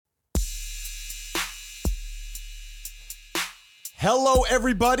Hello,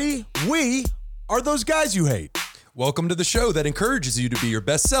 everybody. We are those guys you hate. Welcome to the show that encourages you to be your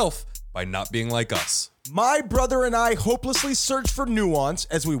best self by not being like us. My brother and I hopelessly search for nuance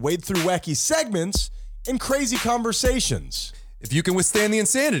as we wade through wacky segments and crazy conversations. If you can withstand the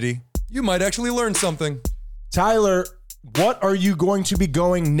insanity, you might actually learn something. Tyler, what are you going to be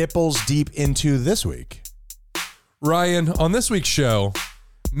going nipples deep into this week? Ryan, on this week's show,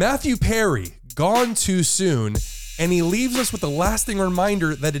 Matthew Perry, gone too soon, and he leaves us with a lasting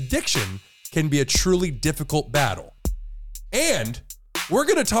reminder that addiction can be a truly difficult battle. And we're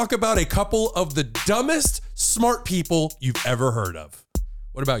going to talk about a couple of the dumbest smart people you've ever heard of.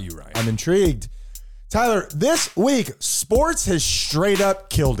 What about you, Ryan? I'm intrigued. Tyler, this week, sports has straight up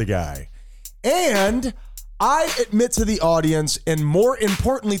killed a guy. And I admit to the audience, and more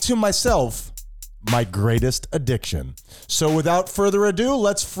importantly to myself, my greatest addiction. So without further ado,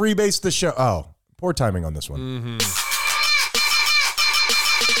 let's freebase the show. Oh, poor timing on this one.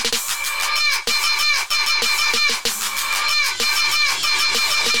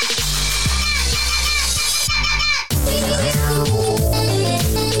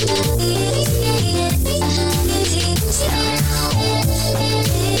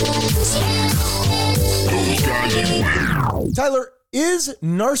 Tyler, is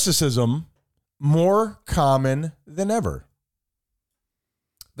narcissism more common than ever?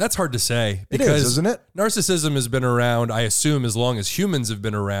 That's hard to say. It is, isn't it? Narcissism has been around, I assume, as long as humans have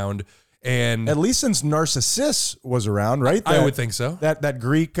been around. And at least since Narcissus was around, right? I would think so. That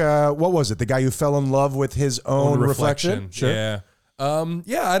Greek, what was it? The guy who fell in love with his own reflection? Sure. Yeah.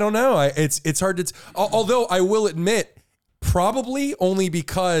 I don't know. It's hard to, although I will admit, probably only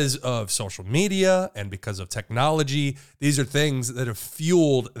because of social media and because of technology. These are things that have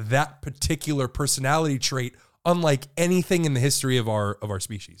fueled that particular personality trait, unlike anything in the history of our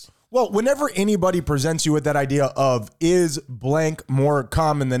species. Well, whenever anybody presents you with that idea of is blank more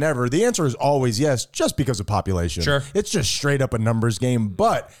common than ever, the answer is always yes, just because of population. Sure. It's just straight up a numbers game.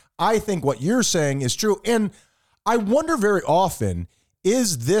 But I think what you're saying is true. And I wonder very often,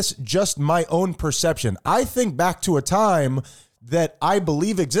 is this just my own perception? I think back to a time that I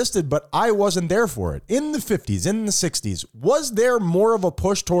believe existed, but I wasn't there for it. In the 50s, in the 60s, was there more of a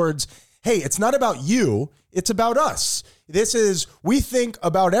push towards, hey, it's not about you, it's about us. This is, we think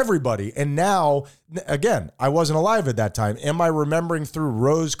about everybody. And now, again, I wasn't alive at that time. Am I remembering through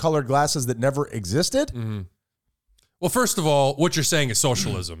rose-colored glasses that never existed? Mm-hmm. Well, first of all, what you're saying is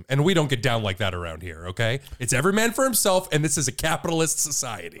socialism, and we don't get down like that around here, okay? It's every man for himself, and this is a capitalist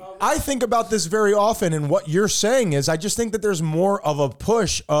society. I think about this very often, and what you're saying is I just think that there's more of a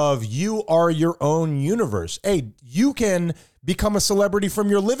push of you are your own universe. Hey, you can become a celebrity from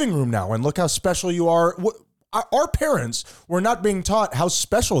your living room now, and look how special you are. Our parents were not being taught how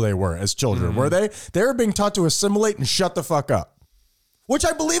special they were as children, were they? They were being taught to assimilate and shut the fuck up, which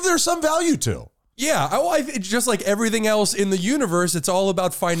I believe there's some value to. Yeah, it's just like everything else in the universe, it's all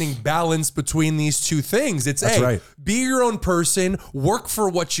about finding balance between these two things. It's, right. Be your own person, work for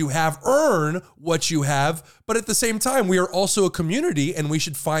what you have, earn what you have, but at the same time, we are also a community, and we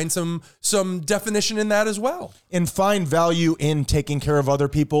should find some definition in that as well. And find value in taking care of other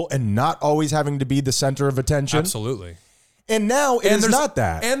people and not always having to be the center of attention. Absolutely. And now it's not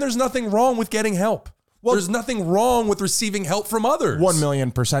that. And there's nothing wrong with getting help. Well, there's nothing wrong with receiving help from others.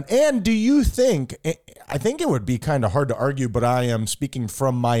 1,000,000%. And do you think, I think it would be kind of hard to argue, but I am speaking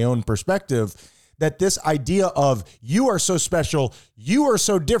from my own perspective, that this idea of you are so special, you are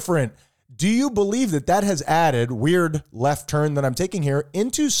so different, do you believe that that has added, weird left turn that I'm taking here,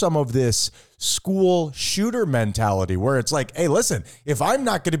 into some of this school shooter mentality where it's like, hey, listen, if I'm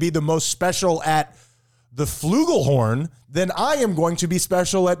not going to be the most special at the flugelhorn, then I am going to be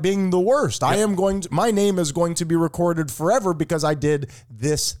special at being the worst. Yep. My name is going to be recorded forever because I did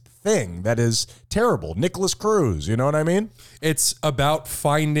this thing that is terrible. Nicholas Cruz, you know what I mean? It's about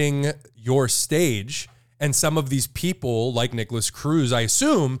finding your stage, and some of these people, like Nicholas Cruz, I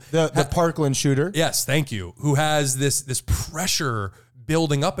assume, the Parkland shooter. Yes, thank you. Who has this pressure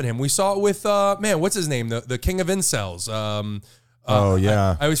building up in him. We saw it with what's his name? The king of incels.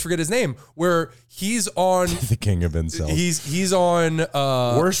 I always forget his name. Where he's on the king of incels. He's on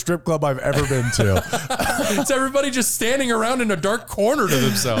worst strip club I've ever been to. It's everybody just standing around in a dark corner to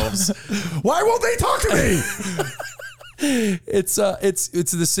themselves. Why won't they talk to me? It's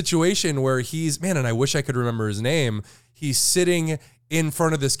the situation where and I wish I could remember his name. He's sitting in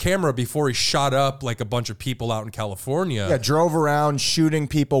front of this camera before he shot up like a bunch of people out in California. Yeah, drove around shooting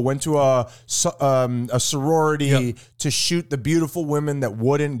people, went to a sorority to shoot the beautiful women that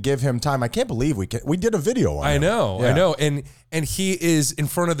wouldn't give him time. I can't believe we did a video on it. I know. And he is in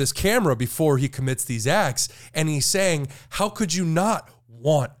front of this camera before he commits these acts, and he's saying, how could you not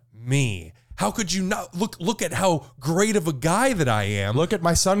want me? How could you not look at how great of a guy that I am? Look at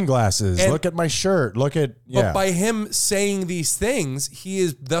my sunglasses. Look at my shirt. But by him saying these things, he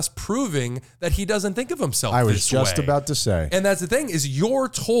is thus proving that he doesn't think of himself this way. I was just about to say. And that's the thing, is you're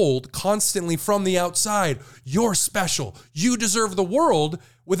told constantly from the outside, you're special, you deserve the world,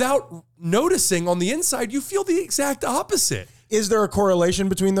 without noticing on the inside, you feel the exact opposite. Is there a correlation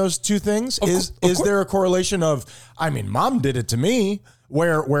between those two things? Is there a correlation of, I mean, mom did it to me,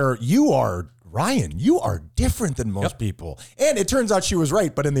 where you are, Ryan, you are different than most people. And it turns out she was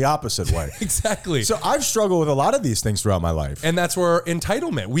right, but in the opposite way. Exactly. So I've struggled with a lot of these things throughout my life. And that's where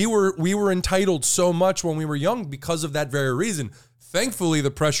entitlement. We were entitled so much when we were young because of that very reason. Thankfully,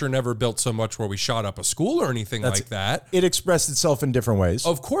 the pressure never built so much where we shot up a school or anything like that. It expressed itself in different ways.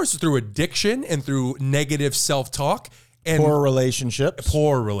 Of course, through addiction and through negative self-talk. And poor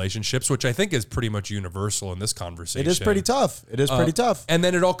relationships, which I think is pretty much universal in this conversation. It is pretty tough. And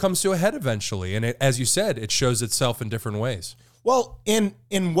then it all comes to a head eventually. And as you said, it shows itself in different ways. Well, in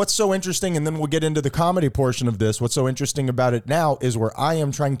what's so interesting, and then we'll get into the comedy portion of this, what's so interesting about it now is where I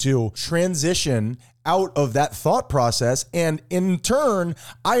am trying to transition out of that thought process. And in turn,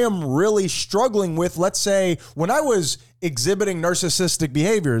 I am really struggling with, let's say, when I was exhibiting narcissistic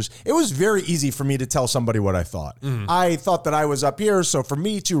behaviors, it was very easy for me to tell somebody what I thought. I thought that I was up here, so for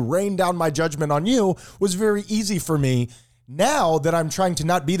me to rain down my judgment on you was very easy for me. Now that I'm trying to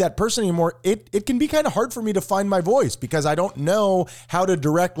not be that person anymore, it can be kind of hard for me to find my voice because I don't know how to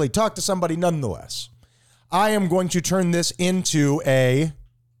directly talk to somebody nonetheless. I am going to turn this into a...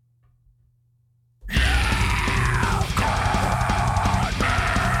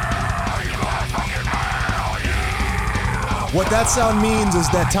 What that sound means is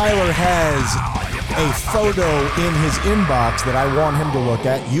that Tyler has a photo in his inbox that I want him to look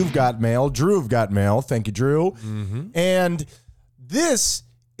at. You've got mail. Drew got mail. Thank you, Drew. And this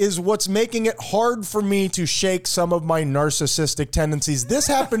is what's making it hard for me to shake some of my narcissistic tendencies. This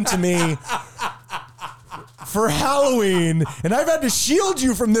happened to me for Halloween, and I've had to shield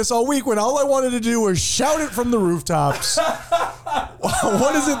you from this all week when all I wanted to do was shout it from the rooftops.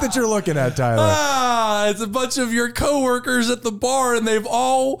 What is it that you're looking at, Tyler? It's a bunch of your coworkers at the bar, and they are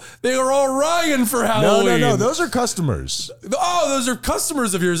all Ryan for Halloween. No, those are customers. Oh, those are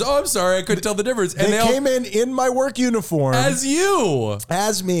customers of yours. Oh, I'm sorry, I couldn't tell the difference. And they came in my work uniform as you,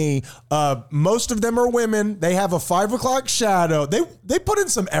 as me. Most of them are women. They have a 5 o'clock shadow. They put in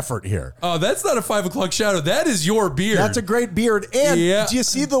some effort here. Oh, that's not a 5 o'clock shadow. That is your beard. That's a great beard. And do you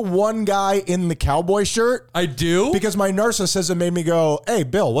see the one guy in the cowboy shirt? I do. Because my narcissism made me go, hey,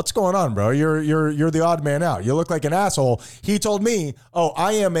 Bill, what's going on, bro? You're the odd man out. You look like an asshole. He told me, oh,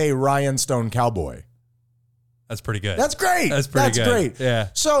 I am a Ryan Stone cowboy. That's pretty good. That's great. That's great. Yeah.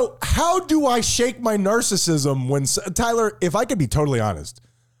 So how do I shake my narcissism when, Tyler, if I could be totally honest,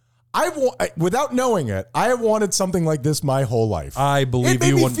 without knowing it, I have wanted something like this my whole life. I believe you.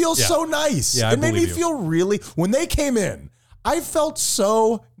 It made me feel so nice. Yeah, it made me feel really, when they came in, I felt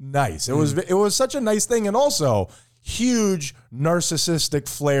so nice. It was such a nice thing. And also, huge narcissistic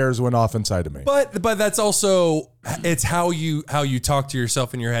flares went off inside of me. But that's also, it's how you talk to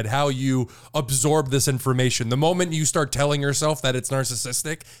yourself in your head, how you absorb this information. The moment you start telling yourself that it's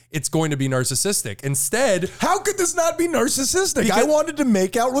narcissistic, it's going to be narcissistic. Instead, how could this not be narcissistic? I wanted to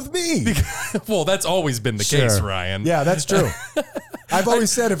make out with me. Well, that's always been the case, Ryan. Yeah, that's true. I've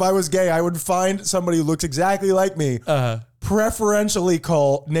always said if I was gay, I would find somebody who looks exactly like me. Preferentially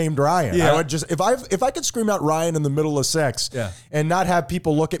named Ryan. Yeah. I would just if I could scream out Ryan in the middle of sex and not have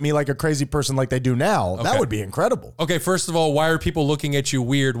people look at me like a crazy person like they do now, that would be incredible. Okay, first of all, why are people looking at you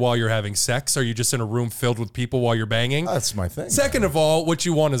weird while you're having sex? Are you just in a room filled with people while you're banging? That's my thing. Second of all, what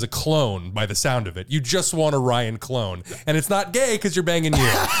you want is a clone by the sound of it. You just want a Ryan clone. And it's not gay because you're banging you.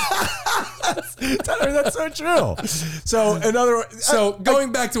 Tyler, that's so true. So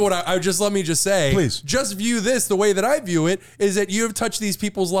going back to what let me just say, please, just view this the way that I view it is that you have touched these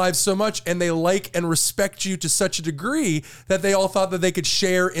people's lives so much and they like and respect you to such a degree that they all thought that they could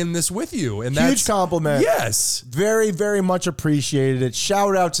share in this with you. And huge compliment. Yes. Very, very much appreciated it.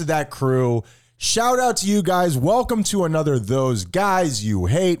 Shout out to that crew. Shout out to you guys. Welcome to another Those Guys You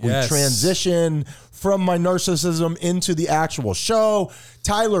Hate. Yes. We transition from my narcissism into the actual show.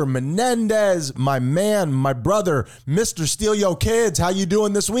 Tyler Menendez, my man, my brother, Mr. Steal Yo Kids. How you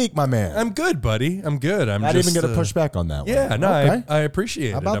doing this week, my man? I'm good, buddy. I'm good. I'm not just, even going to push back on that one. Yeah, no, Okay. I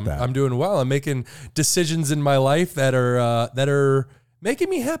appreciate How it. about that? I'm doing well. I'm making decisions in my life that are making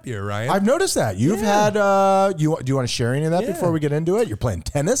me happier, Ryan. I've noticed that. You've had, do you want to share any of that before we get into it? You're playing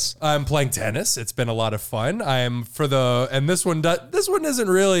tennis? I'm playing tennis. It's been a lot of fun. And this one isn't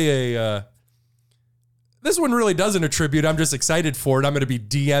really this one really doesn't attribute. I'm just excited for it. I'm going to be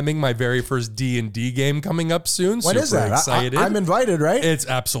DMing my very first D&D game coming up soon. When is that? Excited. I'm invited, right? It's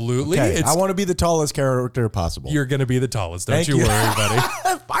absolutely. Okay. I want to be the tallest character possible. You're going to be the tallest. Don't Thank you you. worry,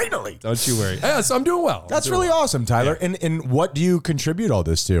 buddy. Finally. Don't you worry. Yeah, so I'm doing well. That's really awesome, Tyler. Yeah. And what do you contribute all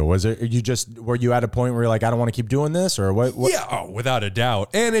this to? Were you at a point where you're like, I don't want to keep doing this, or what? Yeah, without a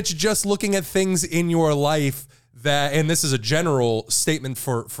doubt. And it's just looking at things in your life that, and this is a general statement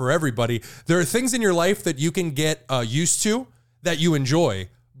for everybody, there are things in your life that you can get used to that you enjoy,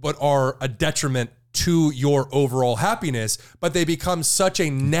 but are a detriment to your overall happiness, but they become such a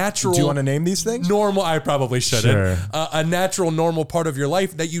natural... Do you want to name these things? Normal, I probably shouldn't. Sure. A natural, normal part of your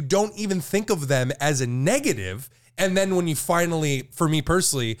life that you don't even think of them as a negative. And then when you finally, for me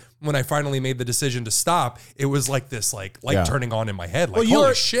personally, when I finally made the decision to stop, it was like this, like turning on in my head. Like,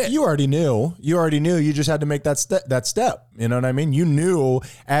 holy shit. You already knew. You just had to make that step. You know what I mean? You knew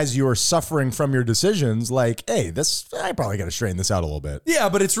as you were suffering from your decisions, like, hey, I probably got to straighten this out a little bit. Yeah,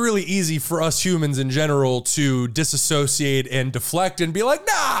 but it's really easy for us humans in general to disassociate and deflect and be like,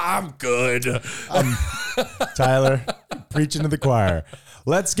 nah, I'm good. Tyler, preaching to the choir.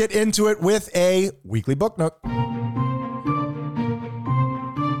 Let's get into it with a weekly book nook.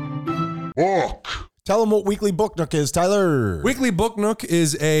 Book. Tell them what Weekly Book Nook is, Tyler. Weekly Book Nook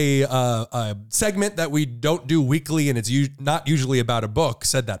is a segment that we don't do weekly, and it's not usually about a book.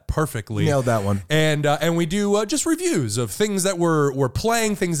 Said that perfectly. Nailed that one. And we do just reviews of things that we're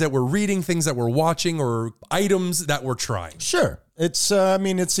playing, things that we're reading, things that we're watching, or items that we're trying. Sure. It's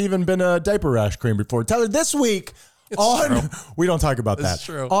it's even been a diaper rash cream before. Tyler, this week... We don't talk about that.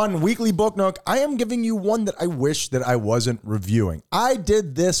 True. On Weekly Book Nook, I am giving you one that I wish that I wasn't reviewing. I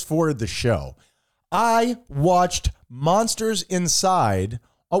did this for the show. I watched Monsters Inside.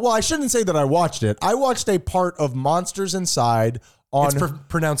 Oh, well, I shouldn't say that I watched it. I watched a part of Monsters Inside on... It's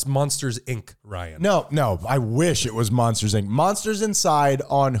pronounced Monsters, Inc., Ryan. No. I wish it was Monsters, Inc. Monsters Inside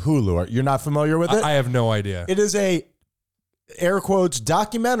on Hulu. You're not familiar with it? I have no idea. It is a, air quotes,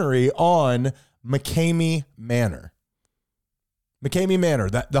 documentary on McCamey Manor. McCamey Manor,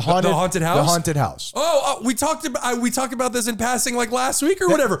 the haunted house. The haunted house. Oh, we talked about this in passing like last week or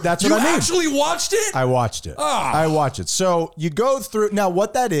whatever. That's what I mean. You actually watched it? I watched it. I watched it. So you go through now.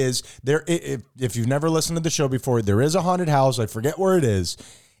 What that is, if you've never listened to the show before, there is a haunted house. I forget where it is.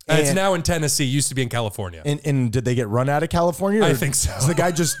 It's now in Tennessee. Used to be in California. And did they get run out of California? I think so. Is the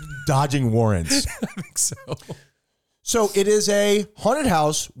guy just dodging warrants? I think so. So it is a haunted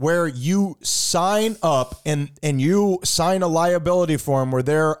house where you sign up and you sign a liability form where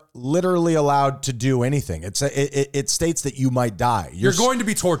they're literally allowed to do anything. It states that you might die. You're going to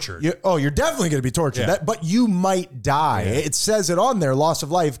be tortured. You're definitely going to be tortured. Yeah. But you might die. Yeah. It says it on there. Loss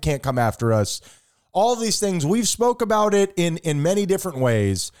of life can't come after us. All these things. We've spoke about it in many different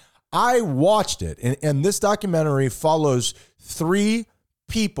ways. I watched it, and this documentary follows 3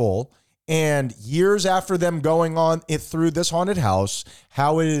 people. And years after them going on through this haunted house,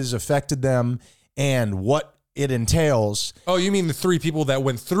 how it has affected them and what it entails. Oh, you mean the 3 people that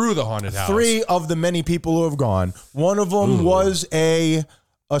went through the haunted house? 3 of the many people who have gone. One of them was a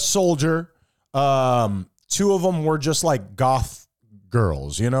soldier. 2 of them were just like goth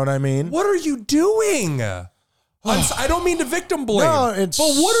girls. You know what I mean? What are you doing? I don't mean to victim blame. No, but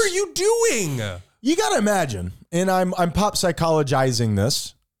what are you doing? You got to imagine, and I'm pop psychologizing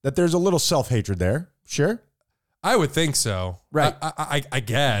this, that there's a little self-hatred there. Sure. I would think so. Right. I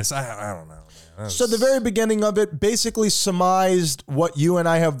guess. I don't know. So the very beginning of it basically surmised what you and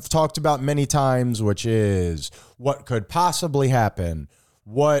I have talked about many times, which is what could possibly happen,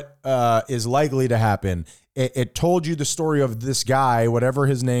 what is likely to happen. It told you the story of this guy, whatever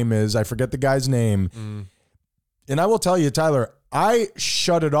his name is. I forget the guy's name. And I will tell you, Tyler, I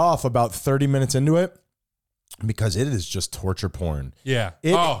shut it off about 30 minutes into it. Because it is just torture porn. Yeah.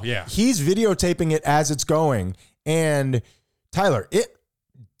 He's videotaping it as it's going. And Tyler, it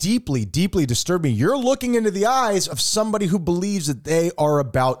deeply, deeply disturbed me. You're looking into the eyes of somebody who believes that they are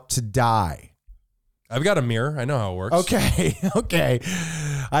about to die. I've got a mirror. I know how it works. Okay.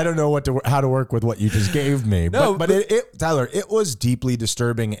 I don't know how to work with what you just gave me. No, but Tyler, it was deeply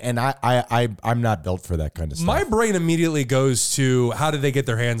disturbing, and I'm not built for that kind of stuff. My brain immediately goes to how did they get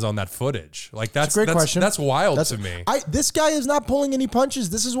their hands on that footage? Like that's a great question. That's wild to me. This guy is not pulling any punches.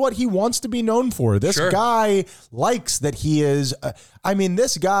 This is what he wants to be known for. This guy likes that he is.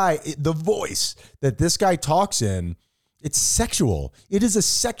 This guy, the voice that this guy talks in. It's sexual. It is a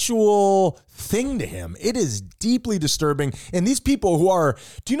sexual thing to him. It is deeply disturbing. And these people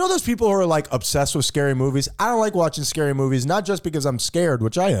do you know those people who are like obsessed with scary movies? I don't like watching scary movies, not just because I'm scared,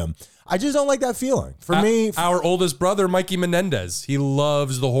 which I am. I just don't like that feeling. For me, our oldest brother, Mikey Menendez, he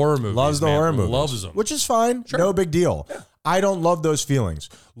loves the horror movies. Loves them. Which is fine. Sure. No big deal. Yeah. I don't love those feelings.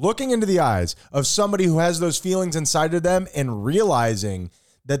 Looking into the eyes of somebody who has those feelings inside of them and realizing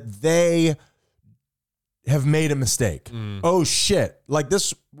that they have made a mistake. Oh shit. Like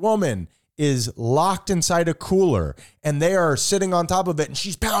this woman is locked inside a cooler and they are sitting on top of it and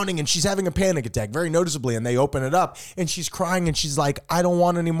she's pounding and she's having a panic attack very noticeably, and they open it up and she's crying and she's like, I don't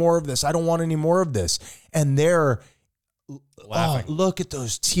want any more of this. I don't want any more of this. And they're laughing. Oh, look at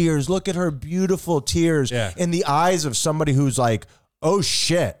those tears. Look at her beautiful tears in the eyes of somebody who's like, oh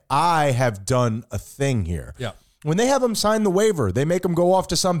shit, I have done a thing here. Yeah. When they have them sign the waiver, they make them go off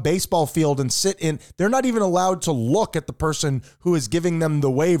to some baseball field and sit in. They're not even allowed to look at the person who is giving them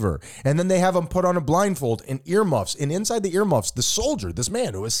the waiver. And then they have them put on a blindfold and earmuffs. And inside the earmuffs, the soldier, this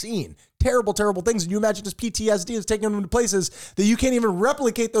man who has seen terrible, terrible things. And you imagine his PTSD is taking them to places that you can't even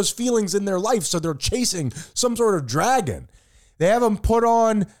replicate those feelings in their life. So they're chasing some sort of dragon. They have them put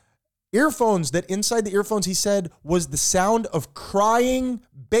on earphones that inside the earphones, he said, was the sound of crying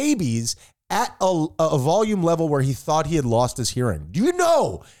babies at a volume level where he thought he had lost his hearing. Do you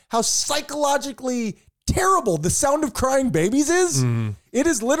know how psychologically terrible the sound of crying babies is? It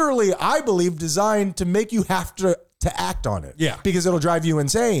is literally, I believe, designed to make you have to act on it. Yeah. Because it'll drive you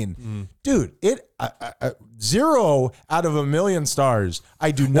insane. Dude, 0 out of 1,000,000 stars. I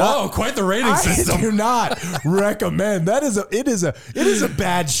do not. Whoa, quite the rating system. I do not recommend. It is a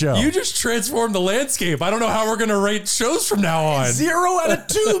bad show. You just transformed the landscape. I don't know how we're going to rate shows from now on. 0 out of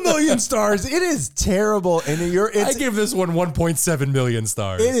 2,000,000 stars. It is terrible. And I give this one 1.7 million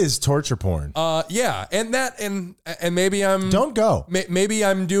stars. It is torture porn. Yeah. And maybe don't go. Maybe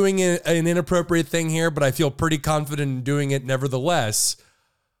I'm doing an inappropriate thing here, but I feel pretty confident in doing it nevertheless.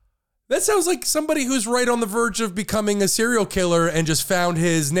 That sounds like somebody who's right on the verge of becoming a serial killer and just found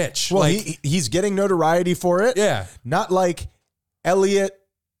his niche. Well, he's getting notoriety for it. Yeah. Not like Elliot.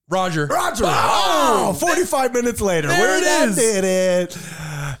 Roger. Oh, 45 minutes later. There it is. Did it.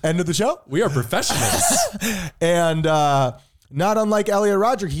 End of the show. We are professionals. And not unlike Elliot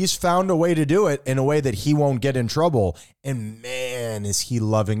Rodger, he's found a way to do it in a way that he won't get in trouble. And man, is he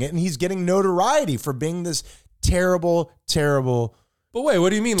loving it. And he's getting notoriety for being this terrible, terrible But wait, what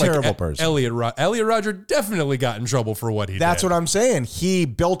do you mean? Terrible person. Elliot Rodger definitely got in trouble for what he did. That's what I'm saying. He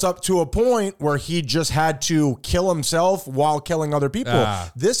built up to a point where he just had to kill himself while killing other people.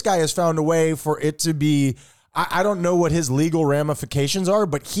 This guy has found a way for it to be, I don't know what his legal ramifications are,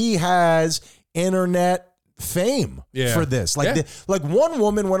 but he has internet fame for this. Like one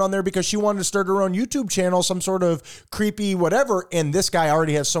woman went on there because she wanted to start her own YouTube channel, some sort of creepy whatever. And this guy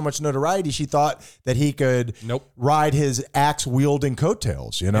already has so much notoriety. She thought that he could ride his axe wielding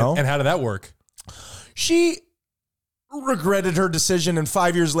coattails, you know? And how did that work? She regretted her decision. And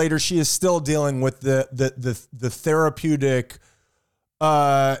 5 years later, she is still dealing with the therapeutic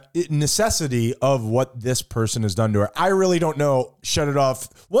necessity of what this person has done to her. I really don't know. Shut it off.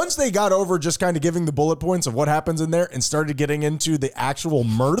 Once they got over just kind of giving the bullet points of what happens in there and started getting into the actual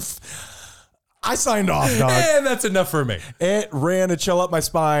mirth, I signed off, dog. And that's enough for me. It ran a chill up my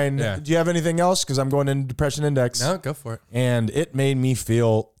spine. Yeah. Do you have anything else? Because I'm going into Depression Index. No, go for it. And it made me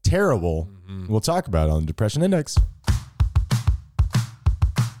feel terrible. We'll talk about it on the Depression Index.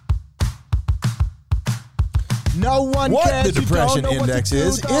 No one what cares. The Depression Index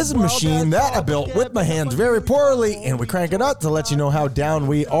is a machine that I built with my hands very poorly, and we crank it up to let you know how down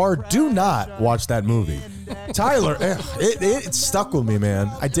we are. Do not watch that movie. Tyler, it stuck with me, man.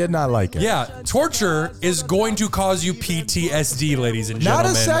 I did not like it. Yeah, torture is going to cause you PTSD, ladies and gentlemen.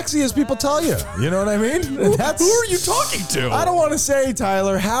 Not as sexy as people tell you. You know what I mean? Who are you talking to? I don't want to say,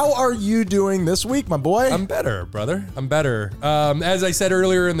 Tyler. How are you doing this week, my boy? I'm better, brother. I'm better. As I said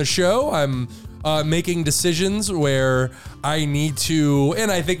earlier in the show, I'm making decisions where I need to,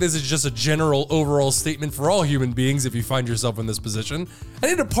 and I think this is just a general overall statement for all human beings if you find yourself in this position, I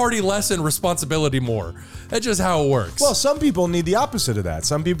need to party less and responsibility more. That's just how it works. Well, some people need the opposite of that.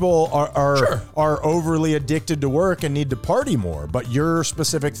 Some people are overly addicted to work and need to party more. But your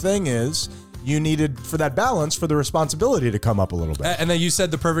specific thing is you needed, for that balance, for the responsibility to come up a little bit. And then you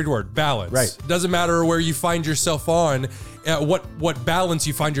said the perfect word, balance. Right. Doesn't matter where you find yourself on, what balance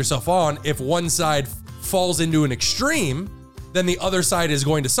you find yourself on. If one side falls into an extreme, then the other side is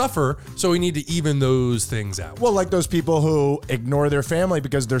going to suffer. So we need to even those things out. Well, like those people who ignore their family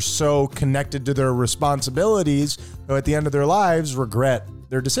because they're so connected to their responsibilities, who at the end of their lives regret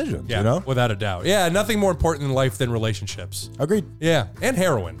their decisions, Yeah, you know? without a doubt. Yeah, nothing more important in life than relationships. Agreed. Yeah, and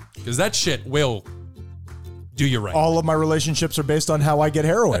heroin, because that shit will do you right. All of my relationships are based on how I get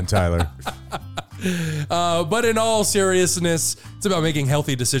heroin, Tyler. But in all seriousness, it's about making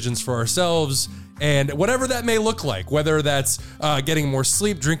healthy decisions for ourselves, and whatever that may look like, whether that's getting more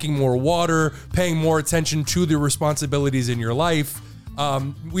sleep, drinking more water, paying more attention to the responsibilities in your life.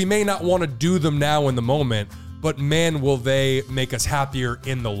 We may not want to do them now in the moment, but man, will they make us happier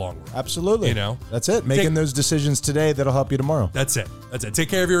in the long run. Absolutely. You know? That's it. Making those decisions today that'll help you tomorrow. That's it. That's it. Take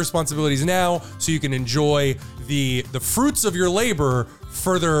care of your responsibilities now so you can enjoy the fruits of your labor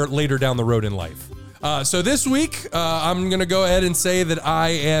further later down the road in life. So this week, I'm going to go ahead and say that I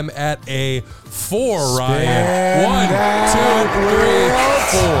am at a 4, Ryan. 1,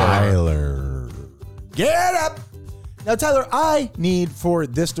 2, 3, 4. Tyler, get up. Now, Tyler, I need for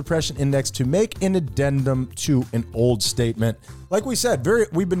this depression index to make an addendum to an old statement. Like we said,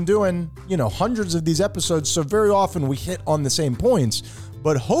 we've been doing, hundreds of these episodes, so very often we hit on the same points.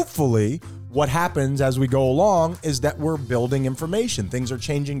 But hopefully, what happens as we go along is that we're building information. Things are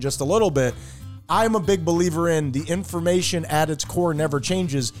changing just a little bit. I'm a big believer in the information at its core never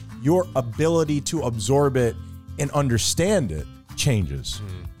changes. Your ability to absorb it and understand it changes.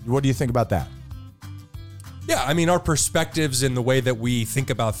 What do you think about that? Yeah, I mean, our perspectives and the way that we think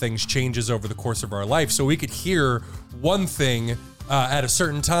about things changes over the course of our life. So we could hear one thing at a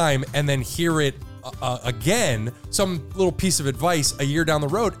certain time and then hear it again, some little piece of advice a year down the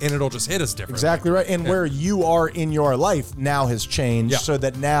road, and it'll just hit us differently. Exactly right. And where you are in your life now has changed so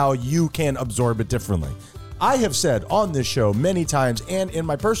that now you can absorb it differently. I have said on this show many times and in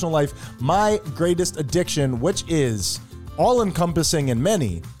my personal life, my greatest addiction, which is all-encompassing in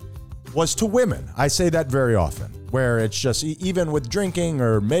many, was to women. I say that very often, where it's just, even with drinking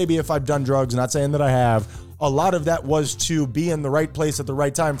or maybe if I've done drugs, not saying that I have, a lot of that was to be in the right place at the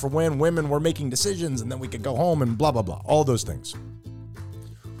right time for when women were making decisions and then we could go home and blah, blah, blah, all those things.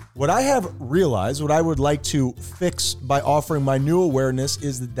 What I have realized, what I would like to fix by offering my new awareness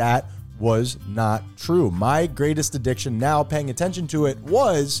is that was not true. My greatest addiction, now paying attention to it,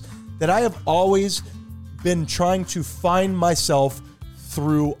 was that I have always been trying to find myself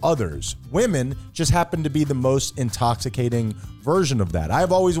through others. Women just happen to be the most intoxicating version of that.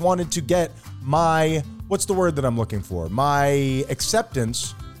 I've always wanted to get my, what's the word that I'm looking for? My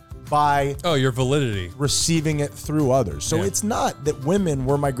acceptance by your validity, receiving it through others. So it's not that women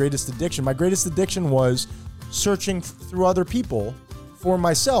were my greatest addiction. My greatest addiction was searching through other people for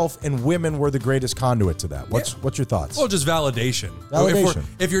myself, and women were the greatest conduit to that. What's your thoughts? Well, just validation. Validation.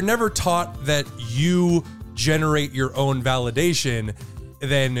 If you're never taught that you generate your own validation,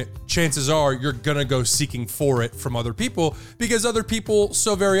 then chances are you're going to go seeking for it from other people, because other people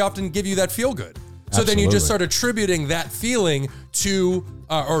so very often give you that feel good. So then you just start attributing that feeling to,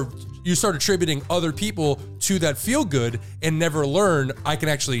 or you start attributing other people to that feel good and never learn, I can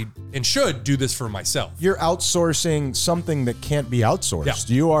actually and should do this for myself. You're outsourcing something that can't be outsourced.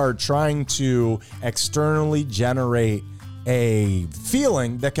 Yeah. You are trying to externally generate a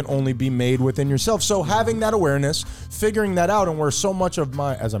feeling that can only be made within yourself. So having that awareness, figuring that out, and where so much of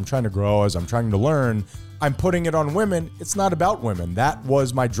as I'm trying to grow, as I'm trying to learn, I'm putting it on women. It's not about women. That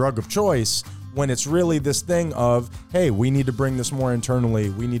was my drug of choice, when it's really this thing of, hey, we need to bring this more internally.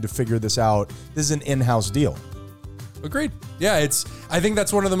 We need to figure this out. This is an in-house deal. Agreed. Yeah, I think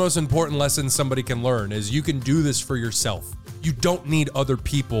that's one of the most important lessons somebody can learn, is you can do this for yourself. You don't need other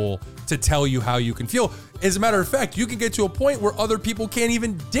people to tell you how you can feel. As a matter of fact, you can get to a point where other people can't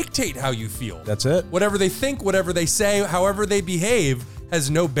even dictate how you feel. That's it. Whatever they think, whatever they say, however they behave, has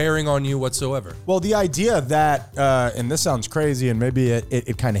no bearing on you whatsoever. Well, the idea that, and this sounds crazy, and maybe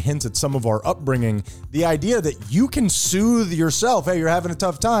it kind of hints at some of our upbringing, the idea that you can soothe yourself, hey, you're having a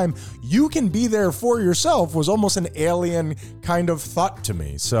tough time, you can be there for yourself, was almost an alien kind of thought to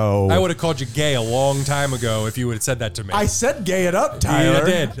me. So I would have called you gay a long time ago if you would have said that to me. I said gay it up, Tyler. Yeah, I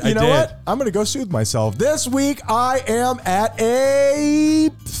did. You know what? I'm going to go soothe myself. This week, I am at a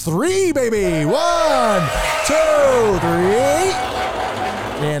 3, baby. 1, 2, 3.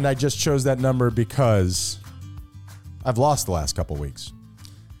 And I just chose that number because I've lost the last couple weeks.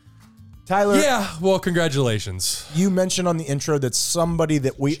 Tyler. Yeah, well, congratulations. You mentioned on the intro that somebody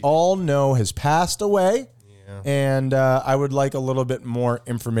that we all know has passed away. And I would like a little bit more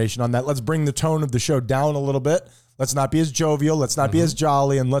information on that. Let's bring the tone of the show down a little bit. Let's not be as jovial. Let's not be as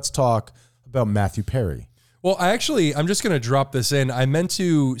jolly. And let's talk about Matthew Perry. Well, I'm just going to drop this in. I meant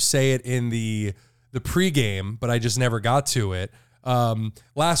to say it in the pregame, but I just never got to it.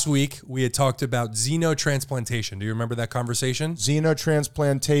 Last week, we had talked about xenotransplantation. Do you remember that conversation?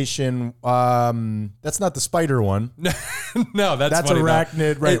 Xenotransplantation. That's not the spider one. No, that's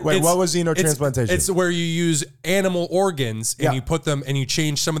arachnid. Right. Wait, what was xenotransplantation? It's where you use animal organs and you put them and you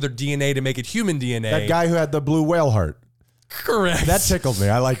change some of their DNA to make it human DNA. That guy who had the blue whale heart. Correct. That tickled me.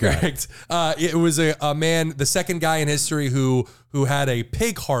 I like Correct. that. It was a man, the second guy in history who had a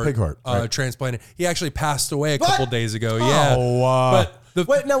pig heart right. transplanted. He actually passed away a couple days ago. Yeah.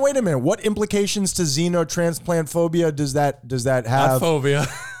 Wait a minute. What implications to xenotransplant phobia does that have? Not phobia.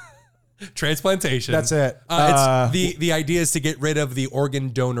 Transplantation. That's it. The idea is to get rid of the organ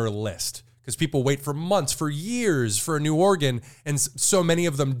donor list. Because people wait for months, for years for a new organ, and so many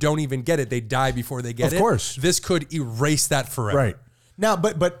of them don't even get it. They die before they get it. Of course. This could erase that forever. Right. Now,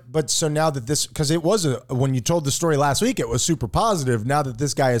 but so now that this, because it was when you told the story last week, it was super positive. Now that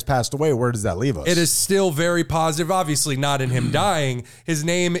this guy has passed away, where does that leave us? It is still very positive. Obviously not in him dying. His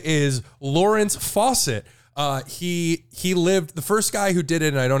name is Lawrence Fawcett. He lived, the first guy who did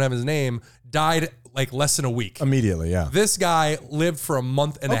it, and I don't have his name, died like less than a week. Immediately, yeah. This guy lived for a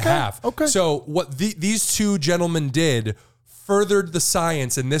month and a half. Okay. So what these two gentlemen did furthered the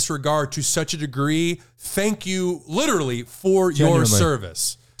science in this regard to such a degree. Thank you, literally, for your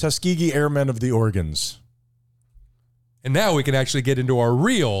service. Tuskegee Airmen of the Organs. And now we can actually get into our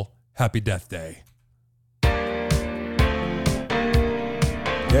real Happy Death Day.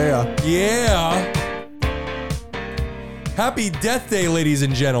 Yeah. Yeah. Happy Death Day, ladies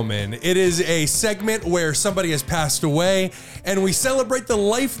and gentlemen. It is a segment where somebody has passed away and we celebrate the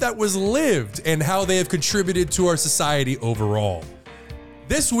life that was lived and how they have contributed to our society overall.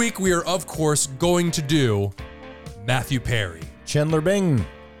 This week, we are, of course, going to do Matthew Perry. Chandler Bing.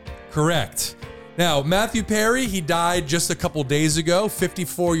 Correct. Now, Matthew Perry, he died just a couple days ago,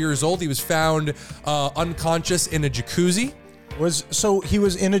 54 years old. He was found unconscious in a jacuzzi. So he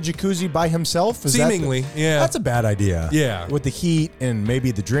was in a jacuzzi by himself? Seemingly, yeah. That's a bad idea. Yeah. With the heat and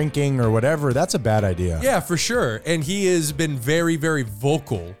maybe the drinking or whatever, that's a bad idea. Yeah, for sure. And he has been very, very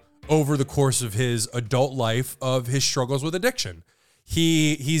vocal over the course of his adult life of his struggles with addiction.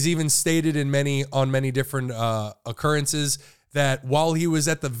 He's even stated on many different occurrences that while he was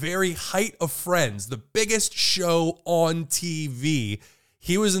at the very height of Friends, the biggest show on TV,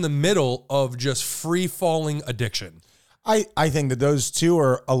 he was in the middle of just free-falling addiction. I think that those two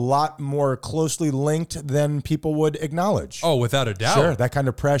are a lot more closely linked than people would acknowledge. Oh, without a doubt. Sure, that kind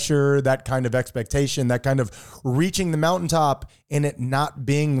of pressure, that kind of expectation, that kind of reaching the mountaintop and it not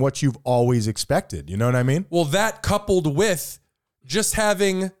being what you've always expected. You know what I mean? Well, that coupled with just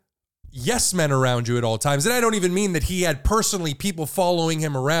having yes men around you at all times. And I don't even mean that he had personally people following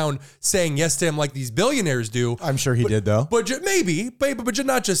him around saying yes to him like these billionaires do. I'm sure he did though. But maybe, but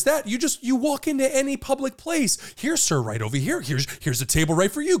not just that. You walk into any public place. Here, sir, right over here. Here's a table right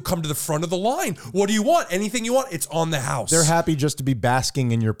for you. Come to the front of the line. What do you want? Anything you want, it's on the house. They're happy just to be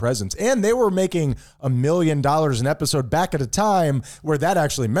basking in your presence. And they were making $1 million an episode back at a time where that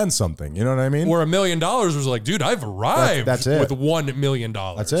actually meant something. You know what I mean? Where $1 million was like, dude, I've arrived that's it. with $1 million.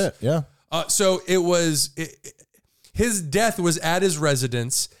 That's it. Yeah. So his death was at his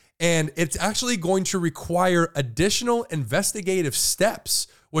residence, and it's actually going to require additional investigative steps,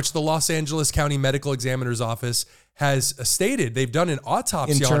 which the Los Angeles County Medical Examiner's Office has stated. They've done an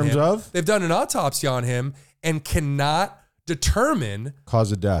autopsy on him. In terms of? They've done an autopsy on him and cannot determine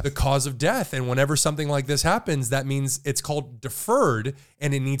cause of death. The cause of death. And whenever something like this happens, that means it's called deferred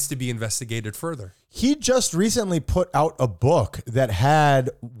and it needs to be investigated further. He just recently put out a book that had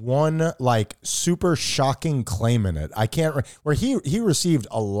one like super shocking claim in it. Where he received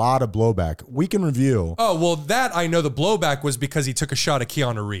a lot of blowback. We can review. Oh, well, that I know the blowback was because he took a shot at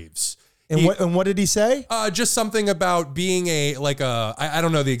Keanu Reeves. And what did he say? Just something about being I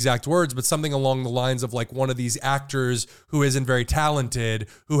don't know the exact words, but something along the lines of like one of these actors who isn't very talented,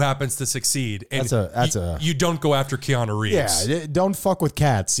 who happens to succeed. And you don't go after Keanu Reeves. Yeah, don't fuck with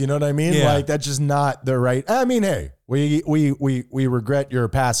cats. You know what I mean? Yeah. Like that's just not the right. I mean, hey, we regret your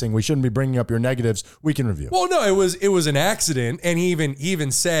passing. We shouldn't be bringing up your negatives. We can review. Well, no, it was an accident, and he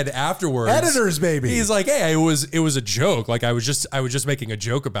even said afterwards, editors, baby. He's like, hey, it was a joke. Like I was just making a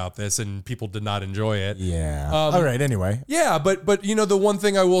joke about this, and people did not enjoy it. Yeah. All right. Anyway. Yeah, but the one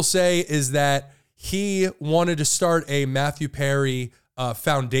thing I will say is that he wanted to start a Matthew Perry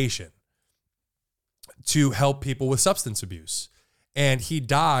foundation to help people with substance abuse, and he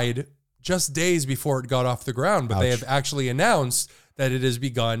died just days before it got off the ground, but they have actually announced that it has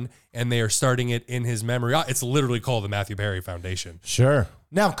begun and they are starting it in his memory. It's literally called the Matthew Perry Foundation. Sure.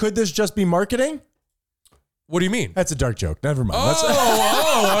 Now, could this just be marketing? What do you mean? That's a dark joke. Never mind.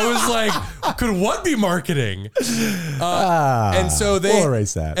 I was like, could what be marketing? And so we'll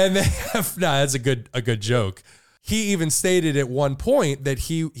erase that. And they have, that's a good joke. He even stated at one point that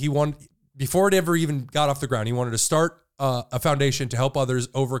he wanted, before it ever even got off the ground, he wanted to start a foundation to help others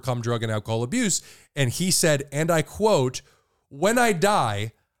overcome drug and alcohol abuse. And he said, and I quote, "When I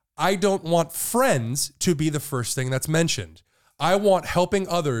die, I don't want friends to be the first thing that's mentioned. I want helping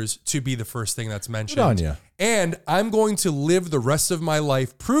others to be the first thing that's mentioned. Good on you. And I'm going to live the rest of my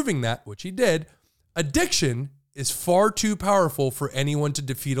life proving that," which he did, "addiction is far too powerful for anyone to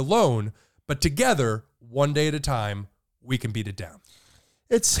defeat alone, but together, one day at a time, we can beat it down."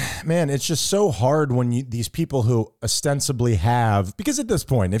 It's just so hard when these people who ostensibly have, because at this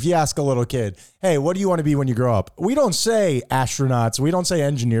point, if you ask a little kid, hey, what do you want to be when you grow up? We don't say astronauts. We don't say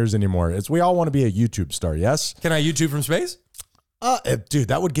engineers anymore. We all want to be a YouTube star. Yes. Can I YouTube from space? Dude,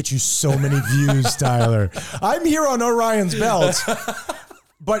 that would get you so many views, Tyler. I'm here on Orion's belt.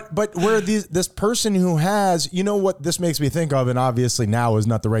 But where this person who has, you know what this makes me think of, and obviously now is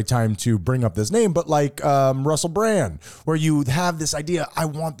not the right time to bring up this name, but like Russell Brand, where you have this idea, I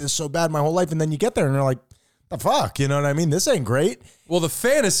want this so bad my whole life, and then you get there and you're like, the fuck, you know what I mean? This ain't great. Well, the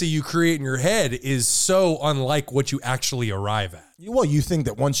fantasy you create in your head is so unlike what you actually arrive at. Well, you think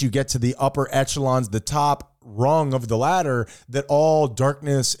that once you get to the upper echelons, the top rung of the ladder, that all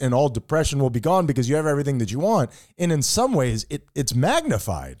darkness and all depression will be gone because you have everything that you want. And in some ways, it's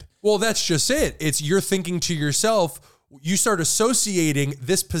magnified. Well, that's just it. It's you're thinking to yourself, you start associating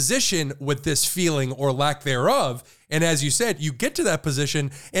this position with this feeling or lack thereof. And as you said, you get to that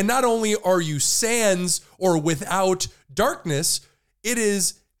position, and not only are you sans or without darkness, it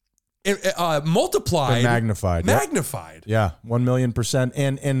is multiplied, and magnified. Magnified. Yeah, 1,000,000%.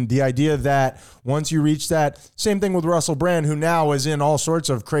 And the idea that once you reach that, same thing with Russell Brand, who now is in all sorts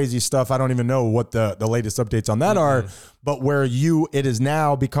of crazy stuff. I don't even know what the latest updates on that are, but where it has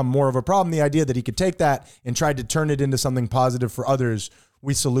now become more of a problem. The idea that he could take that and try to turn it into something positive for others.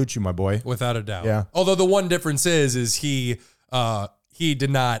 We salute you, my boy. Without a doubt. Yeah. Although the one difference is he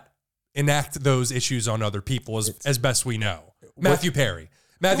did not enact those issues on other people as best we know. Matthew Perry.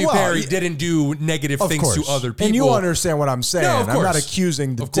 Matthew Perry didn't do negative things to other people. And you understand what I'm saying. No, of course. I'm not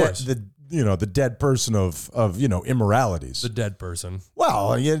accusing the dead person of immoralities. The dead person.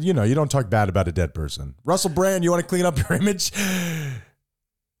 Well, you don't talk bad about a dead person. Russell Brand, you want to clean up your image?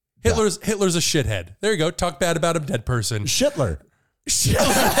 Hitler's a shithead. There you go. Talk bad about a dead person. Shitler.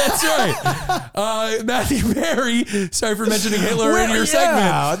 That's right. Matthew Perry, sorry for mentioning Hitler in your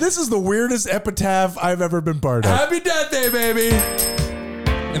segment. This is the weirdest epitaph I've ever been part of. Happy Death Day, baby.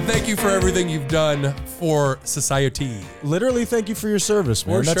 And thank you for everything you've done for society. Literally, thank you for your service,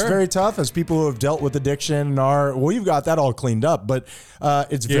 man. That's very tough as people who have dealt with addiction you've got that all cleaned up, but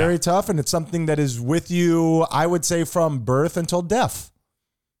it's very tough, and it's something that is with you, I would say, from birth until death.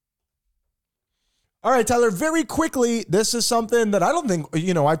 All right, Tyler, very quickly, this is something that I don't think,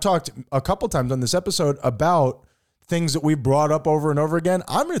 I've talked a couple times on this episode about things that we brought up over and over again.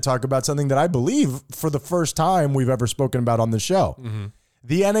 I'm going to talk about something that I believe for the first time we've ever spoken about on the show. Mm-hmm.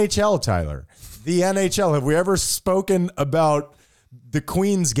 The NHL, Tyler. The NHL. Have we ever spoken about the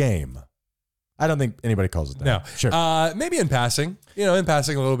Queen's game? I don't think anybody calls it that. No. Sure. Maybe in passing. In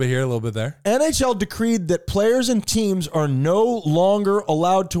passing a little bit here, a little bit there. NHL decreed that players and teams are no longer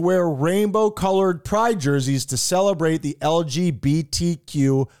allowed to wear rainbow-colored pride jerseys to celebrate the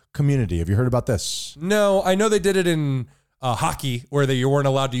LGBTQ community. Have you heard about this? No, I know they did it in hockey, where you weren't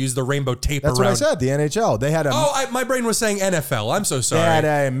allowed to use the rainbow tape That's around. What I said, the NHL. They had my brain was saying NFL. I'm so sorry. They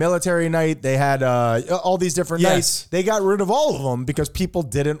had a military night. They had all these different nights. They got rid of all of them because people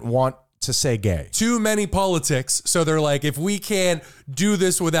didn't want to say gay. Too many politics. So they're like, if we can't do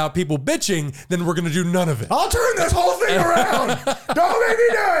this without people bitching, then we're going to do none of it. I'll turn this whole thing around. Don't make me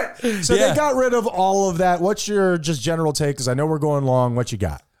do it. So they got rid of all of that. What's your just general take? Because I know we're going long. What you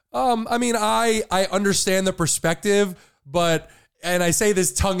got? I understand the perspective, and I say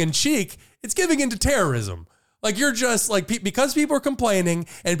this tongue in cheek, it's giving into terrorism. Like, you're just like, because people are complaining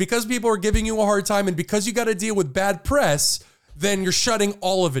and because people are giving you a hard time and because you got to deal with bad press, then you're shutting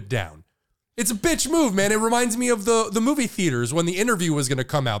all of it down. It's a bitch move, man. It reminds me of the movie theaters when The Interview was going to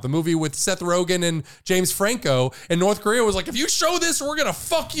come out, the movie with Seth Rogen and James Franco, and North Korea was like, if you show this, we're going to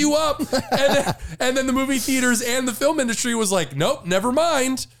fuck you up. and then the movie theaters and the film industry was like, nope, never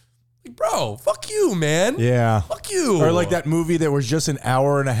mind. Like, bro, fuck you, man. Yeah. Fuck you. Or like that movie that was just an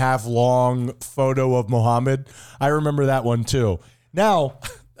hour and a half long photo of Muhammad. I remember that one too. Now,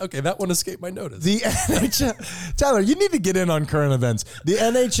 Okay, that one escaped my notice. The NHL, Tyler, you need to get in on current events. The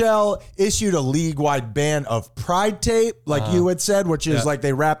NHL issued a league-wide ban of Pride tape, like you had said, which is like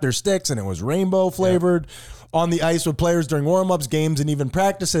they wrapped their sticks and it was rainbow flavored on the ice with players during warm-ups, games, and even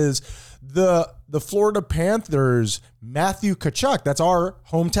practices. The Florida Panthers, Matthew Tkachuk, that's our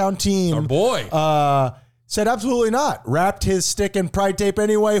hometown team. Our boy. Said absolutely not. Wrapped his stick in Pride tape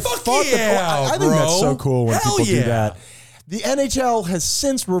anyway. Fuck yeah, I think that's so cool when Hell people do yeah. that. The NHL has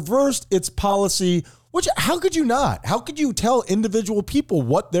since reversed its policy, which how could you not? How could you tell individual people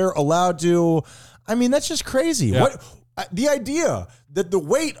what they're allowed to? I mean, that's just crazy. Yeah. What the idea that the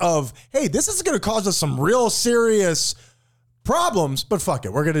weight of, hey, this is going to cause us some real serious problems, but fuck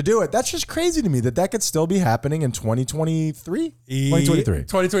it, we're going to do it. That's just crazy to me that could still be happening in 2023.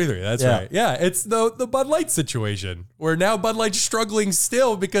 2023, that's Yeah. right. Yeah, it's the Bud Light situation where now Bud Light's struggling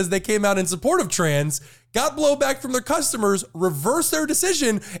still because they came out in support of trans, got blowback from their customers, reversed their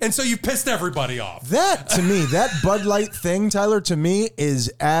decision, and so you pissed everybody off. That, to me, that Bud Light thing, Tyler, to me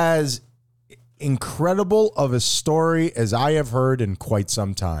is as incredible of a story as I have heard in quite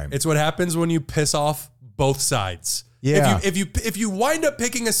some time. It's what happens when you piss off both sides. Yeah. If you wind up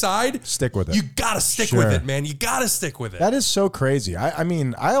picking a side, Stick with it. You gotta stick Sure. with it, man. You gotta stick with it. That is so crazy. I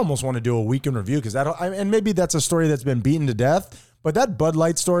mean, I almost want to do a weekend review because and maybe that's a story that's been beaten to death. But that Bud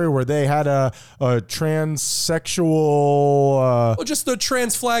Light story where they had a transsexual, well, just the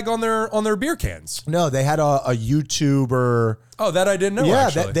trans flag on their beer cans. no, they had a YouTuber. Oh, that I didn't know. Yeah,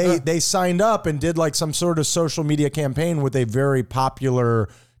 actually. they signed up and did like some sort of social media campaign with a very popular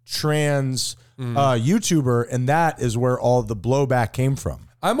trans YouTuber, and that is where all the blowback came from.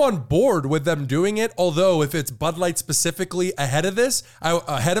 I'm on board with them doing it. Although if it's Bud Light specifically ahead of that,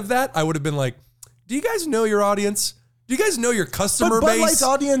 I would have been like, do you guys know your audience? Do you guys know your customer But Bud base? Light's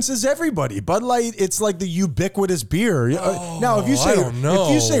audience is everybody. Bud Light, it's like the ubiquitous beer. Now, if you I don't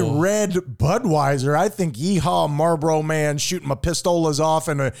know. red Budweiser, I think yeehaw Marlboro man shooting my pistolas off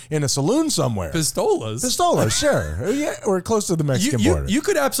in a saloon somewhere. Pistolas. Pistolas, sure. Yeah, we're close to the Mexican border. You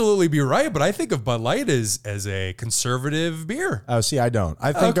could absolutely be right, but I think of Bud Light as a conservative beer. Oh, see, I don't.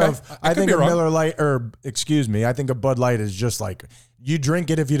 I think Okay. I I could think be of wrong. Miller Lite, or excuse me, I think of Bud Light as just like you drink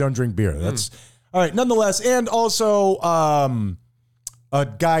it if you don't drink beer. That's all right. Nonetheless, and also, a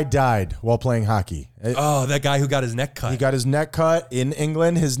guy died while playing hockey. Oh, that guy who got his neck cut. He got his neck cut in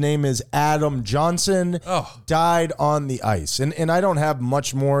England. His name is Adam Johnson. Oh. Died on the ice. And I don't have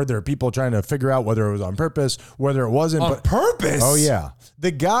much more. There are people trying to figure out whether it was on purpose, whether it wasn't. On purpose? Oh, yeah.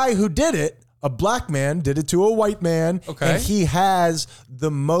 The guy who did it, a black man, did it to a white man. Okay. And he has the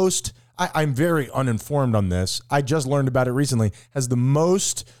most, I'm very uninformed on this. I just learned about it recently, has the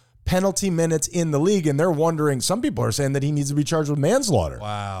most penalty minutes in the league, and they're wondering, some people are saying that he needs to be charged with manslaughter.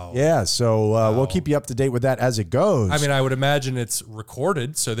 Wow. Yeah, so we'll keep you up to date with that as it goes. I mean, I would imagine it's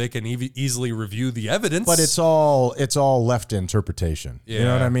recorded so they can easily review the evidence. but it's all left to interpretation. You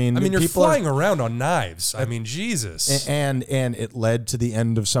know what I mean? I mean, you're People are- flying around on knives. I mean, Jesus. and it led to the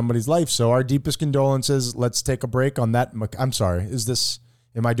end of somebody's life. So our deepest condolences. Let's take a break on that. I'm sorry.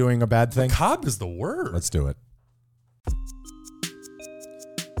 Am I doing a bad thing? Cobb is the word. Let's do it.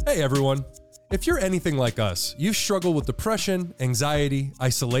 Hey, everyone. If you're anything like us, you've struggled with depression, anxiety,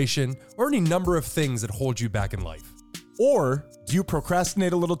 isolation, or any number of things that hold you back in life. Or do you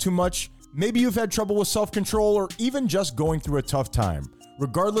procrastinate a little too much? Maybe you've had trouble with self-control, or even just going through a tough time.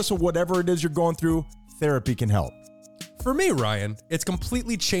 Regardless of whatever it is you're going through, therapy can help. For me, Ryan, it's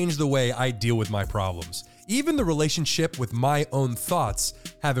completely changed the way I deal with my problems. Even the relationship with my own thoughts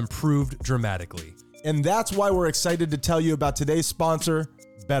have improved dramatically. And that's why we're excited to tell you about today's sponsor,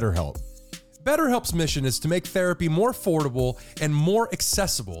 BetterHelp. BetterHelp's mission is to make therapy more affordable and more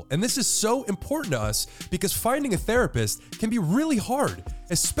accessible. And this is so important to us because finding a therapist can be really hard,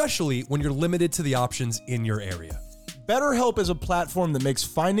 especially when you're limited to the options in your area. BetterHelp is a platform that makes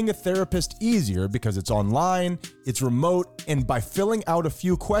finding a therapist easier because it's online, it's remote, and by filling out a